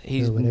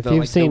he's If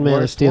you've seen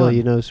Man of Steel,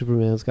 you know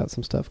Superman's got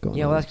some stuff going on.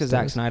 Yeah, well, that's because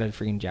Zack upstairs. Snyder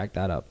freaking jacked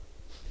that up.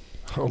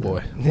 Oh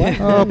boy.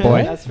 Oh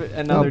boy. That's for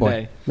another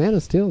day. Man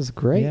of Steel is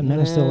great. Yeah,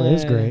 Man of Steel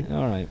is great.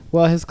 All right.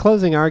 Well, his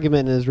closing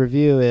argument in his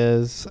review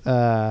is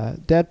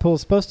Deadpool's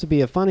supposed to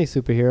be a funny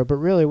superhero, but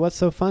really, what's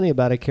so funny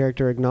about a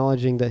character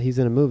acknowledging that he's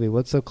in a movie?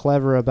 What's so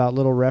clever about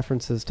little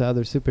references to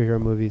other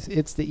superhero movies?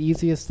 It's the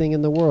easiest thing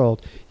in the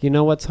world. You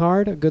know what's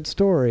hard? A good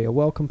story, a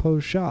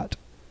well-composed shot.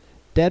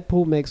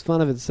 Deadpool makes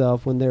fun of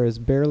itself when there is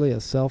barely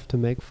a self to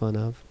make fun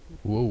of.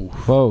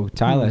 Whoa,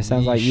 Tyler,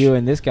 sounds like you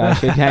and this guy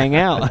should hang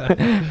out.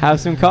 Have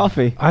some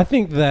coffee. I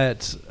think that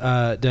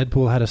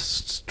Deadpool had a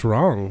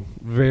strong,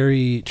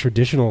 very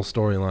traditional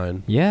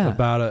storyline. Yeah.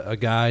 About a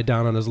guy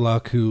down on his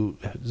luck who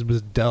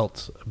was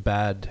dealt a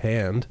bad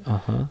hand,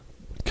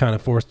 kind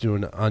of forced into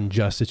an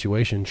unjust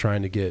situation,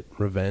 trying to get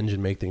revenge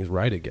and make things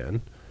right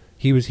again.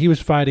 He was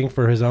fighting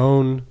for his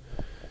own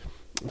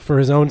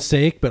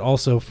sake, but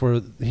also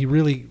he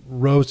really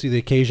rose to the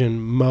occasion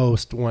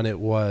most when it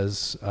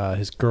was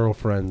his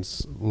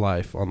girlfriend's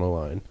life on the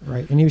line.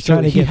 Right, and he was So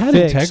trying to he get had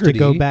fixed integrity. to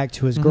go back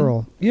to his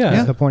girl. Yeah.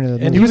 That's the point of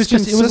the And movie. it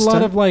was a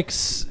lot of like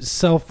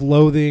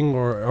self-loathing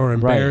or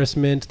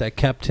embarrassment that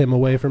kept him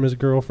away from his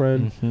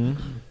girlfriend. Mm-hmm.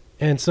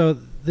 And so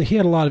he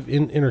had a lot of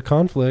inner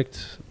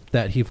conflict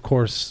that he, of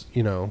course,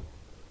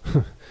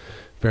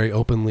 very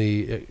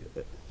openly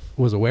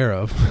was aware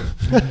of.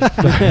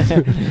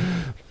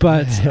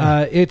 But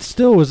it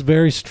still was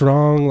very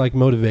strong, like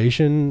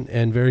motivation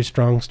and very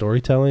strong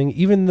storytelling.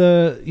 Even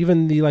the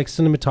like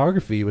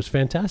cinematography was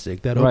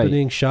fantastic. That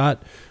opening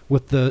shot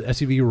with the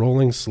SUV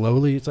rolling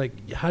slowly. It's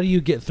like, how do you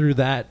get through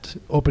that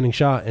opening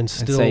shot and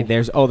still say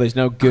there's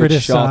no good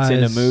shots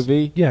in a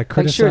movie? Yeah,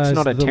 like, sure, it's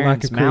not a the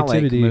lack Terrence of Malick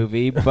creativity.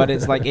 movie, but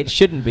it's like it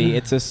shouldn't be.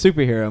 It's a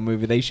superhero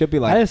movie. They should be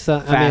like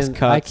fast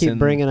cuts. I keep and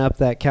bringing up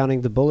that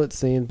counting the bullet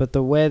scene, but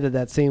the way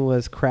that scene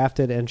was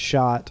crafted and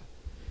shot,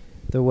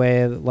 the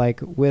way like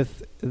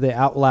with the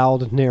out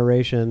loud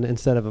narration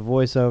instead of a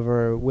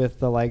voiceover, with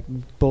the like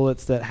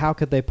bullets that how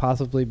could they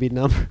possibly be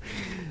numbered,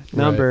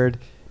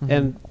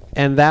 Mm-hmm.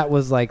 and that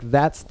was like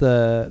that's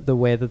the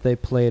way that they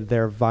played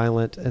their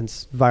violence and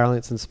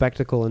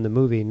spectacle in the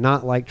movie,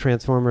 not like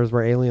Transformers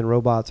where alien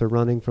robots are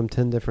running from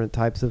 10 different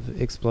types of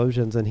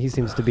explosions, and he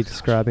seems to be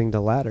describing the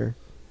latter.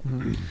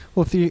 Mm-hmm.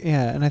 Well,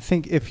 and I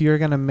think if you're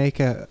gonna make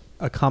a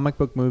comic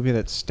book movie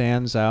that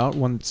stands out,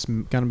 one that's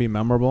gonna be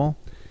memorable,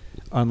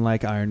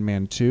 unlike Iron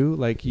Man 2,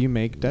 like you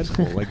make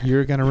Deadpool, like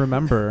you're gonna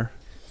remember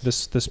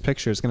this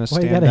picture is gonna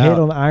stand out. You gotta hate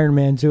on Iron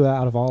Man 2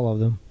 out of all of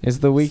them. It's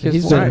the weakest.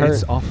 He's one. been hurt.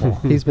 It's awful.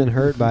 He's been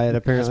hurt by it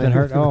apparently. It's been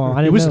hurt. Oh, I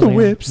didn't It was know the that.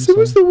 whips. I'm It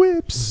was sorry. the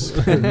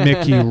whips.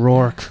 Mickey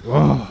Rourke.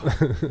 Oh.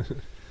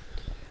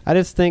 I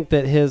just think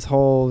that his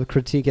whole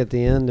critique at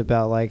the end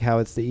about like how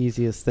it's the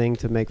easiest thing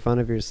to make fun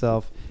of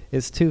yourself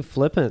is too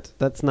flippant.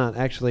 That's not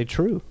actually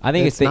true. I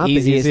think it's the not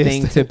easiest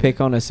thing to pick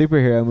on a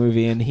superhero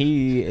movie, and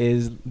he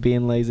is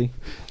being lazy.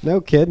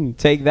 No kidding.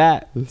 Take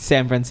that,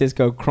 San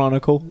Francisco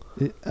Chronicle.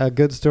 A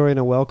good story and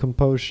a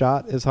well-composed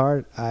shot is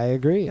hard. I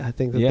agree. I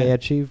think that they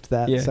achieved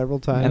that Yeah. several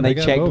times. And they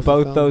got checked both.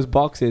 both those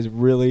boxes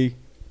really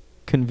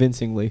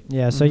convincingly.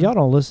 Yeah, so y'all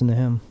don't listen to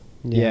him.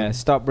 Yeah,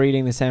 stop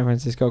reading the San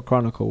Francisco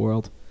Chronicle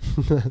world.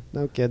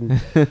 No kidding.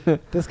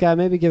 This guy,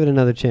 maybe give it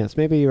another chance.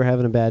 Maybe you were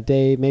having a bad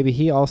day. Maybe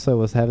he also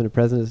was having a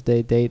President's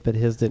Day date, but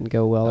his didn't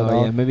go well at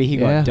all. Yeah, maybe he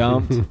got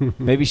dumped.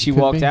 Maybe she Could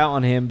walked be. out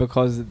on him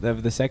because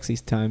of the sexy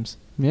times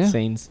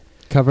scenes.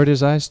 Covered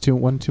his eyes too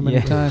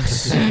many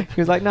times. He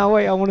was like, "No,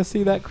 wait, I want to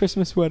see that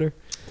Christmas sweater."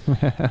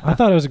 I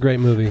thought it was a great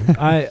movie.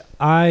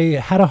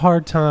 I had a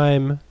hard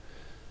time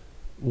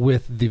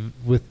with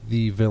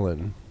the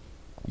villain.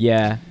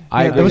 Yeah,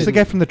 It was the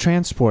guy from the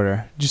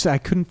Transporter. I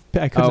couldn't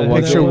Oh,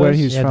 picture where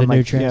he's Yeah, from. the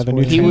new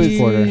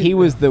Transporter. He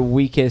was the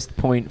weakest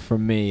point for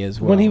me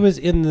as well. When he was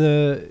in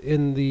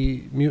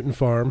the mutant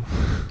farm.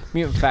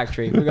 Mutant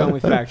Factory, we're going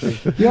with Factory.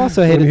 You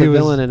also hated When he the was-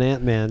 villain in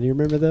Ant-Man. You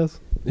remember those?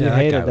 You Yeah,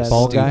 hated that guy was that.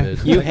 Bald guy?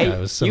 stupid. You That guy hate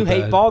was so you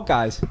hate bad. bald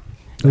guys.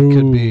 That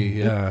could be,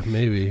 yeah,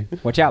 maybe.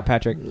 Watch out,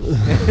 Patrick.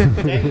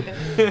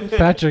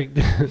 Patrick.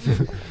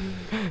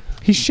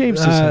 He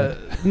shaves his head.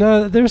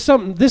 No, there's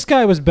some. This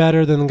guy was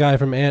better than the guy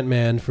from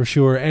Ant-Man for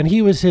sure, and he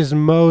was his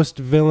most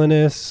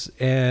villainous.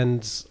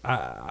 And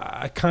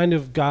I kind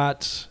of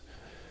got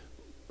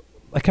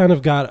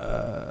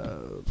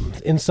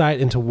insight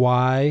into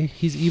why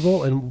he's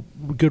evil and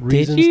good Did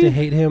reasons you? to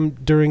hate him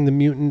during the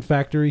mutant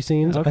factory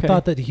scenes. Okay. I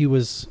thought that he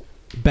was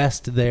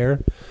best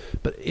there,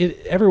 but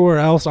everywhere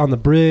else on the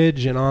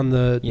bridge and on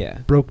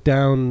the broke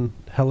down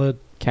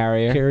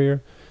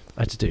Carrier.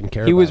 I just didn't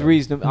care. He was about him.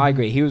 reasonable. I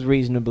agree. He was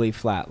reasonably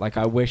flat. Like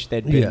I wish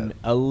there'd been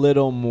a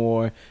little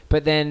more.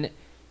 But then,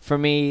 for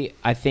me,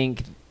 I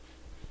think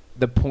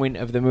the point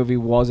of the movie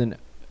wasn't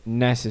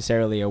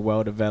necessarily a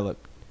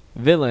well-developed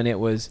villain. It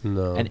was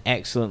an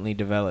excellently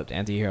developed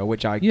anti-hero,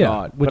 which I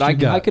got. which But you I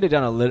got. could have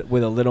done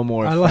with a little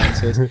more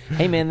offenses.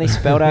 Hey man, they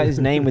spelled out his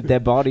name with their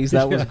bodies.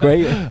 That was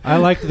great. I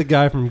liked the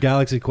guy from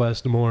Galaxy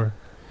Quest more.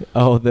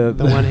 Oh, The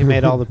one who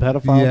made all the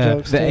pedophile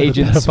jokes. the too?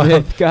 Agent pedophile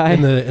Smith guy.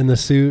 in the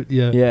suit.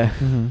 Yeah.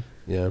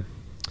 Yeah.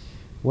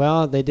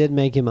 Well, they did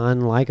make him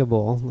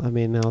unlikable. I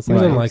mean, I was He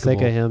was like, I'm sick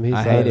unlikable. of him. He's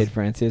I hated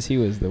Francis. He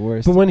was the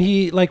worst. But when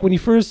you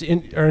first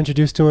are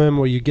introduced to him,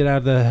 where you get out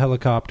of the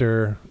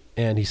helicopter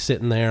and he's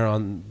sitting there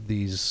on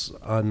these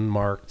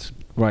unmarked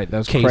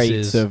those cases,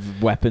 crates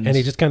of weapons. and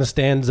he just kind of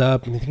stands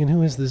up and you're thinking,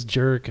 who is this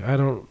jerk?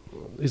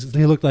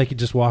 He looked like he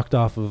just walked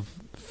off of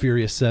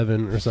Furious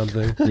 7 or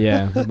something.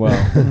 Yeah, well.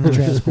 The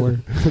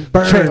Transporter.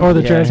 Or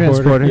the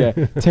Transporter.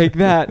 Yeah, take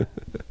that.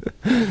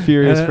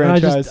 Furious And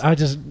franchise. I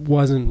just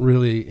wasn't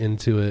really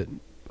into it.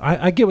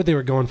 I get what they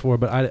were going for,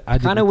 but I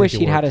kind of wish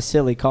he'd had a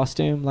silly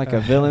costume, like a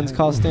villain's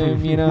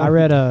costume. You know, I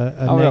read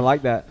I would have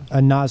liked that.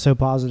 a not so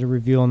positive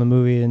review on the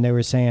movie, and they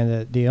were saying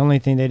that the only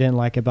thing they didn't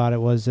like about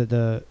it was that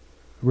the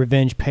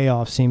revenge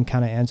payoff seemed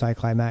kind of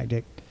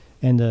anticlimactic,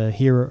 and the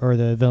hero or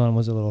the villain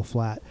was a little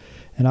flat.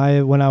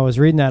 And when I was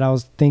reading that, I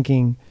was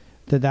thinking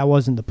that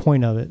wasn't the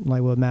point of it,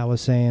 like what Matt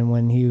was saying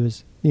when he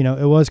was, you know,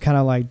 it was kind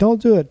of like,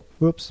 don't do it,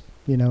 whoops,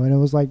 you know, and it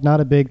was like not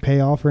a big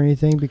payoff or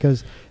anything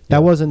because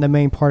that wasn't the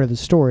main part of the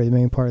story. The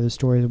main part of the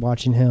story is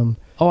watching him.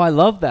 Oh, I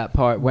love that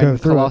part when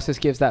through Colossus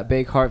gives that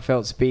big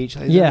heartfelt speech.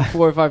 Like, Yeah.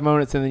 4 or 5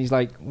 moments, and then he's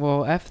like,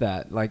 "Well, f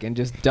that," like, and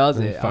just does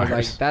And it. I was like,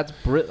 fires. "That's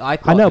brilliant."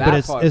 I know, but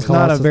it's not a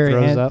Colossus very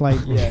throws up. like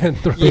And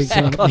throws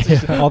Yeah, up.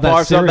 Colossus all that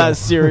barfs up that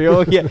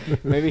cereal. cereal. Yeah,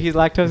 maybe he's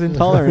lactose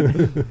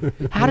intolerant.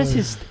 How does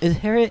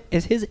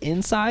is his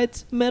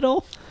insides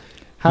metal?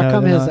 How No,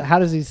 come they're his? not. How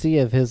does he see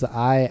if his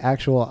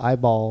actual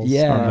eyeballs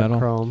Yeah. are Metal.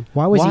 chrome?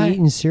 why was Why- he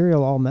eating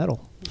cereal all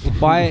metal?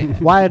 Why?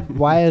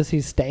 Why is he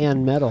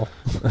staying metal?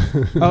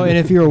 Oh, and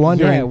if you were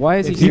wondering, Yeah, why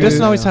is he? if He you-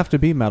 doesn't always have to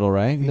be metal,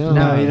 right? No.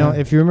 No, you Yeah. know,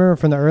 if you remember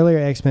from the earlier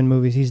X-Men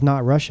movies, he's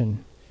not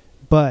Russian.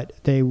 But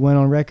they went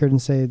on record and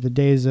say the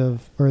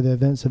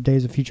events of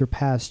Days of Future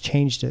Past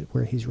changed it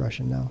where he's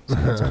Russian now. So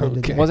that's why they did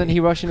Okay. that. Wasn't he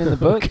Russian in the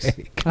books?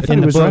 I thought in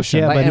the was books, Russian.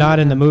 yeah, Like, but and- not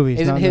in the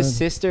movies. Isn't not his in the-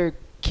 sister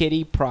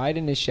Kitty Pryde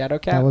in his shadow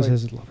cat? That was Like,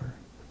 his lover.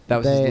 that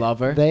was his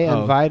lover. They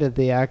Oh. invited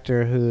the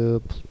actor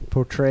who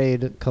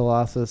portrayed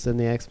Colossus in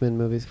the X-Men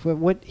movies.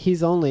 What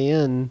he's only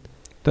in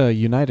The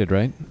United,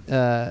 right?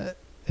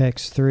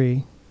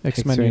 X3.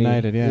 X-Men X-Men,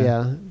 United,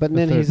 yeah. But The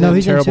then third- he's No, in,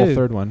 he's terrible in 2.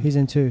 third one. He's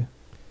in 2.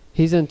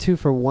 he's in 2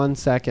 for 1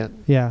 second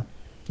Yeah.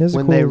 It was the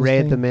when they coolest raid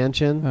thing. the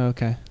mansion. Oh,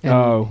 okay.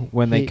 and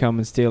When they he- come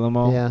and steal him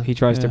all, Yeah. he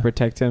tries to Yeah.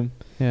 protect him.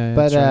 Yeah,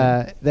 But that's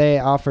right. they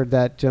offered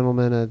that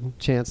gentleman a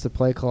chance to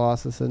play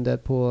Colossus in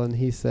Deadpool, and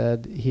he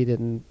said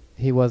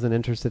he wasn't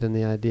interested in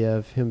the idea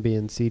of him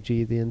being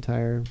CG the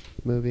entire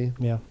movie.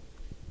 Yeah.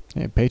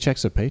 Hey,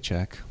 paycheck's a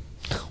paycheck.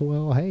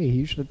 Well, hey,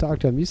 you should have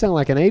talked to him. You sound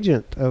like an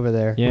agent over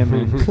there. Yeah,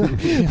 man.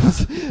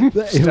 Step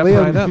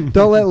Liam, right up.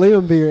 don't let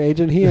Liam be your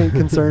agent. He ain't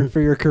concerned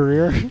for your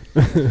career.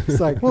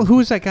 It's like, Well, who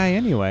is that guy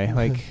anyway?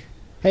 Like,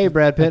 hey,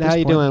 Brad Pitt, at how this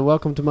you point- doing?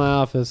 Welcome to my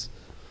office.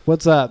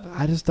 What's up?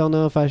 I just don't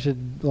know if I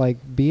should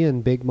be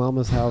in Big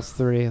Mama's House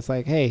 3. It's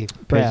like, hey,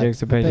 Brad,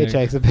 Paycheck's a paycheck.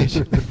 Paycheck's a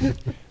paycheck.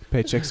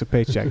 paycheck's a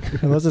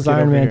paycheck. Unless it's Get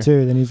Iron over Man here.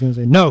 2, then he's going to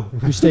say, no,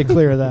 you stay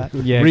clear of that.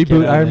 Yeah,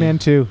 Reboot Iron Man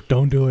 2.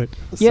 Don't do it.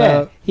 Yeah,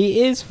 So-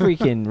 he is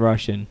freaking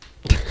Russian.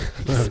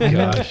 Oh,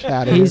 gosh.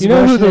 Out of He's here. You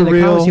know who Russian in the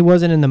the comics, real- he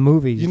wasn't in the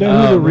movies. You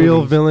know who Oh, the real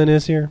movies. villain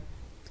is here?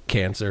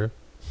 Cancer.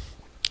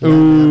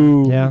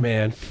 Ooh. Yeah.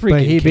 Man, But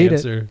freaking he beat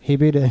cancer. it. He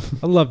beat it.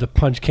 I love to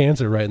punch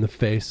cancer right in the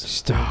face.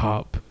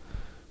 Stop.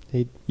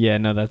 Yeah,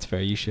 no, that's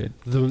fair. You should.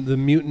 The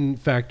mutant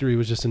factory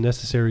was just a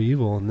necessary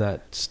evil, and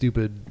that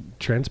stupid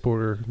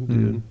transporter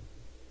dude.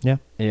 Yeah.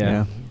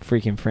 Yeah.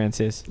 Freaking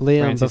Francis.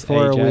 Liam, Francis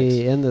before Ajax.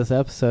 we end this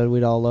episode,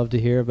 we'd all love to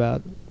hear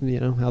about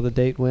how the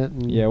date went.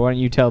 And Yeah, why don't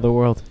you tell the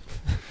world?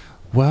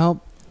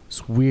 Well,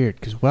 it's weird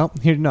because,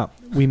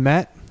 we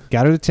met,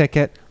 got her the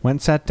ticket,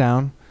 went, sat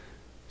down,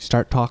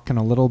 start talking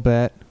a little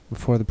bit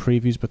before the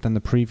previews, but then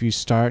the previews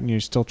start and you're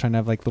still trying to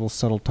have like little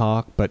subtle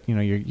talk, but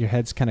your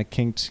head's kind of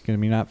kinked because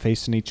you're not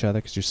facing each other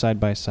because you're side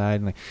by side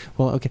and like,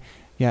 well, okay,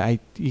 yeah,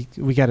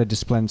 we got to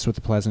dispense with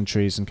the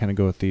pleasantries and kind of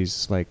go with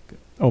these like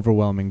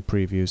overwhelming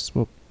previews.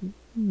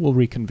 We'll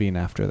reconvene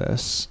after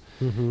this.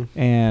 Mhm.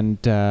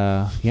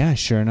 And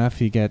sure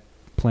enough, you get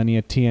plenty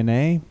of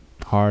TNA,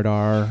 hard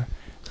R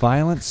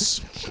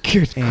violence.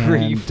 Good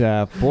And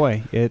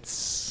boy,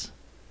 it's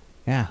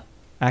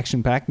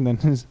action packed. And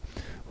then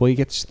you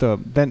get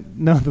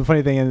the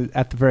funny thing is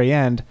at the very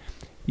end,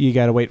 you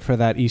got to wait for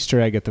that Easter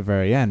egg at the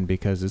very end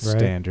because it's Right.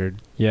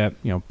 standard, Yep.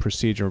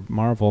 procedure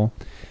Marvel.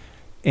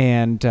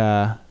 And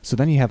so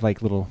then you have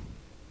like little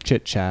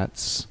chit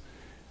chats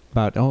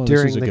about this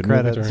During is a the good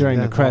credits. movie. During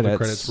Yeah. the All the credits.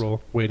 credits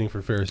roll, waiting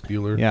for Ferris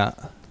Bueller. Yeah,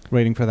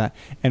 waiting for that.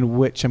 And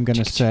which I'm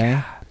going to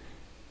say,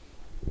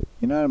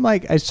 I'm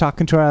like, I was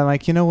talking to her, I'm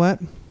like, you know what?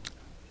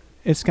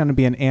 It's going to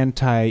be an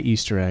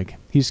anti-Easter egg.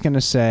 He's going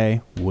to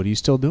say, what are you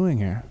still doing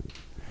here?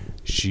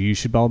 You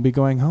should all be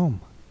going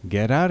home.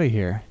 Get out of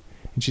here.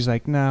 And she's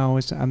like, no.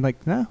 I'm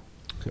like, no.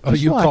 Oh,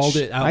 Just you watch. called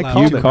it out I loud.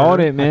 called to it. Called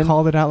her? it, man. I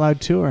called it out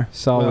loud to her.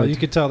 Solid. Well, you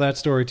could tell that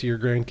story to your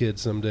grandkids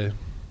someday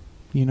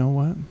You know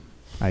what?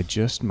 I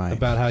just might.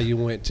 about how you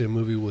went to a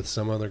movie with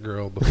some other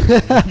girl before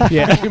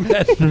you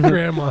met your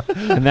grandma.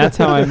 And that's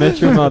how I met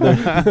your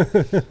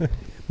mother.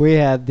 We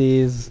had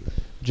these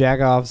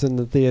jack-offs in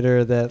the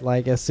theater that,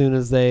 like, as soon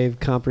as they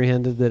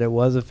comprehended that it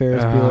was a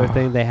Ferris Bueller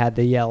thing, they had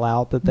to yell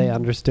out that they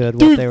understood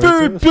what they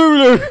were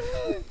saying.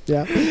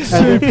 Yeah.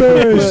 And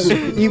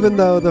then, even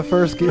though the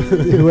first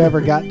whoever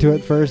got to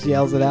it first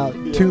yells it out,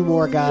 2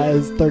 more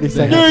guys, 30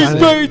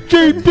 seconds on it.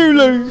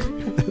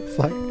 It's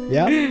like,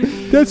 yeah.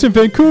 That's in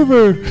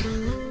Vancouver.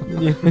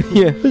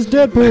 Yeah. It's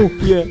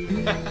Deadpool. Yeah.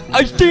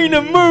 I seen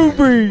a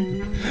movie.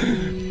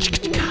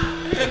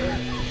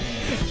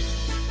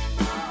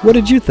 What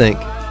did you think?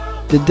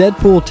 Did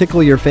Deadpool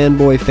tickle your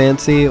fanboy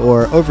fancy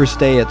or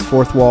overstay its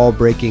fourth wall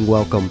breaking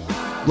welcome?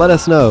 Let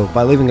us know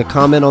by leaving a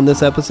comment on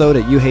this episode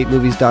at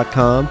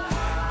youhatemovies.com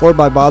or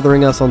by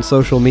bothering us on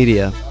social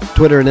media,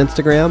 Twitter and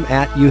Instagram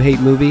at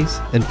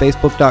youhatemovies and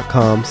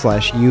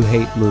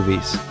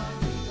facebook.com/youhatemovies.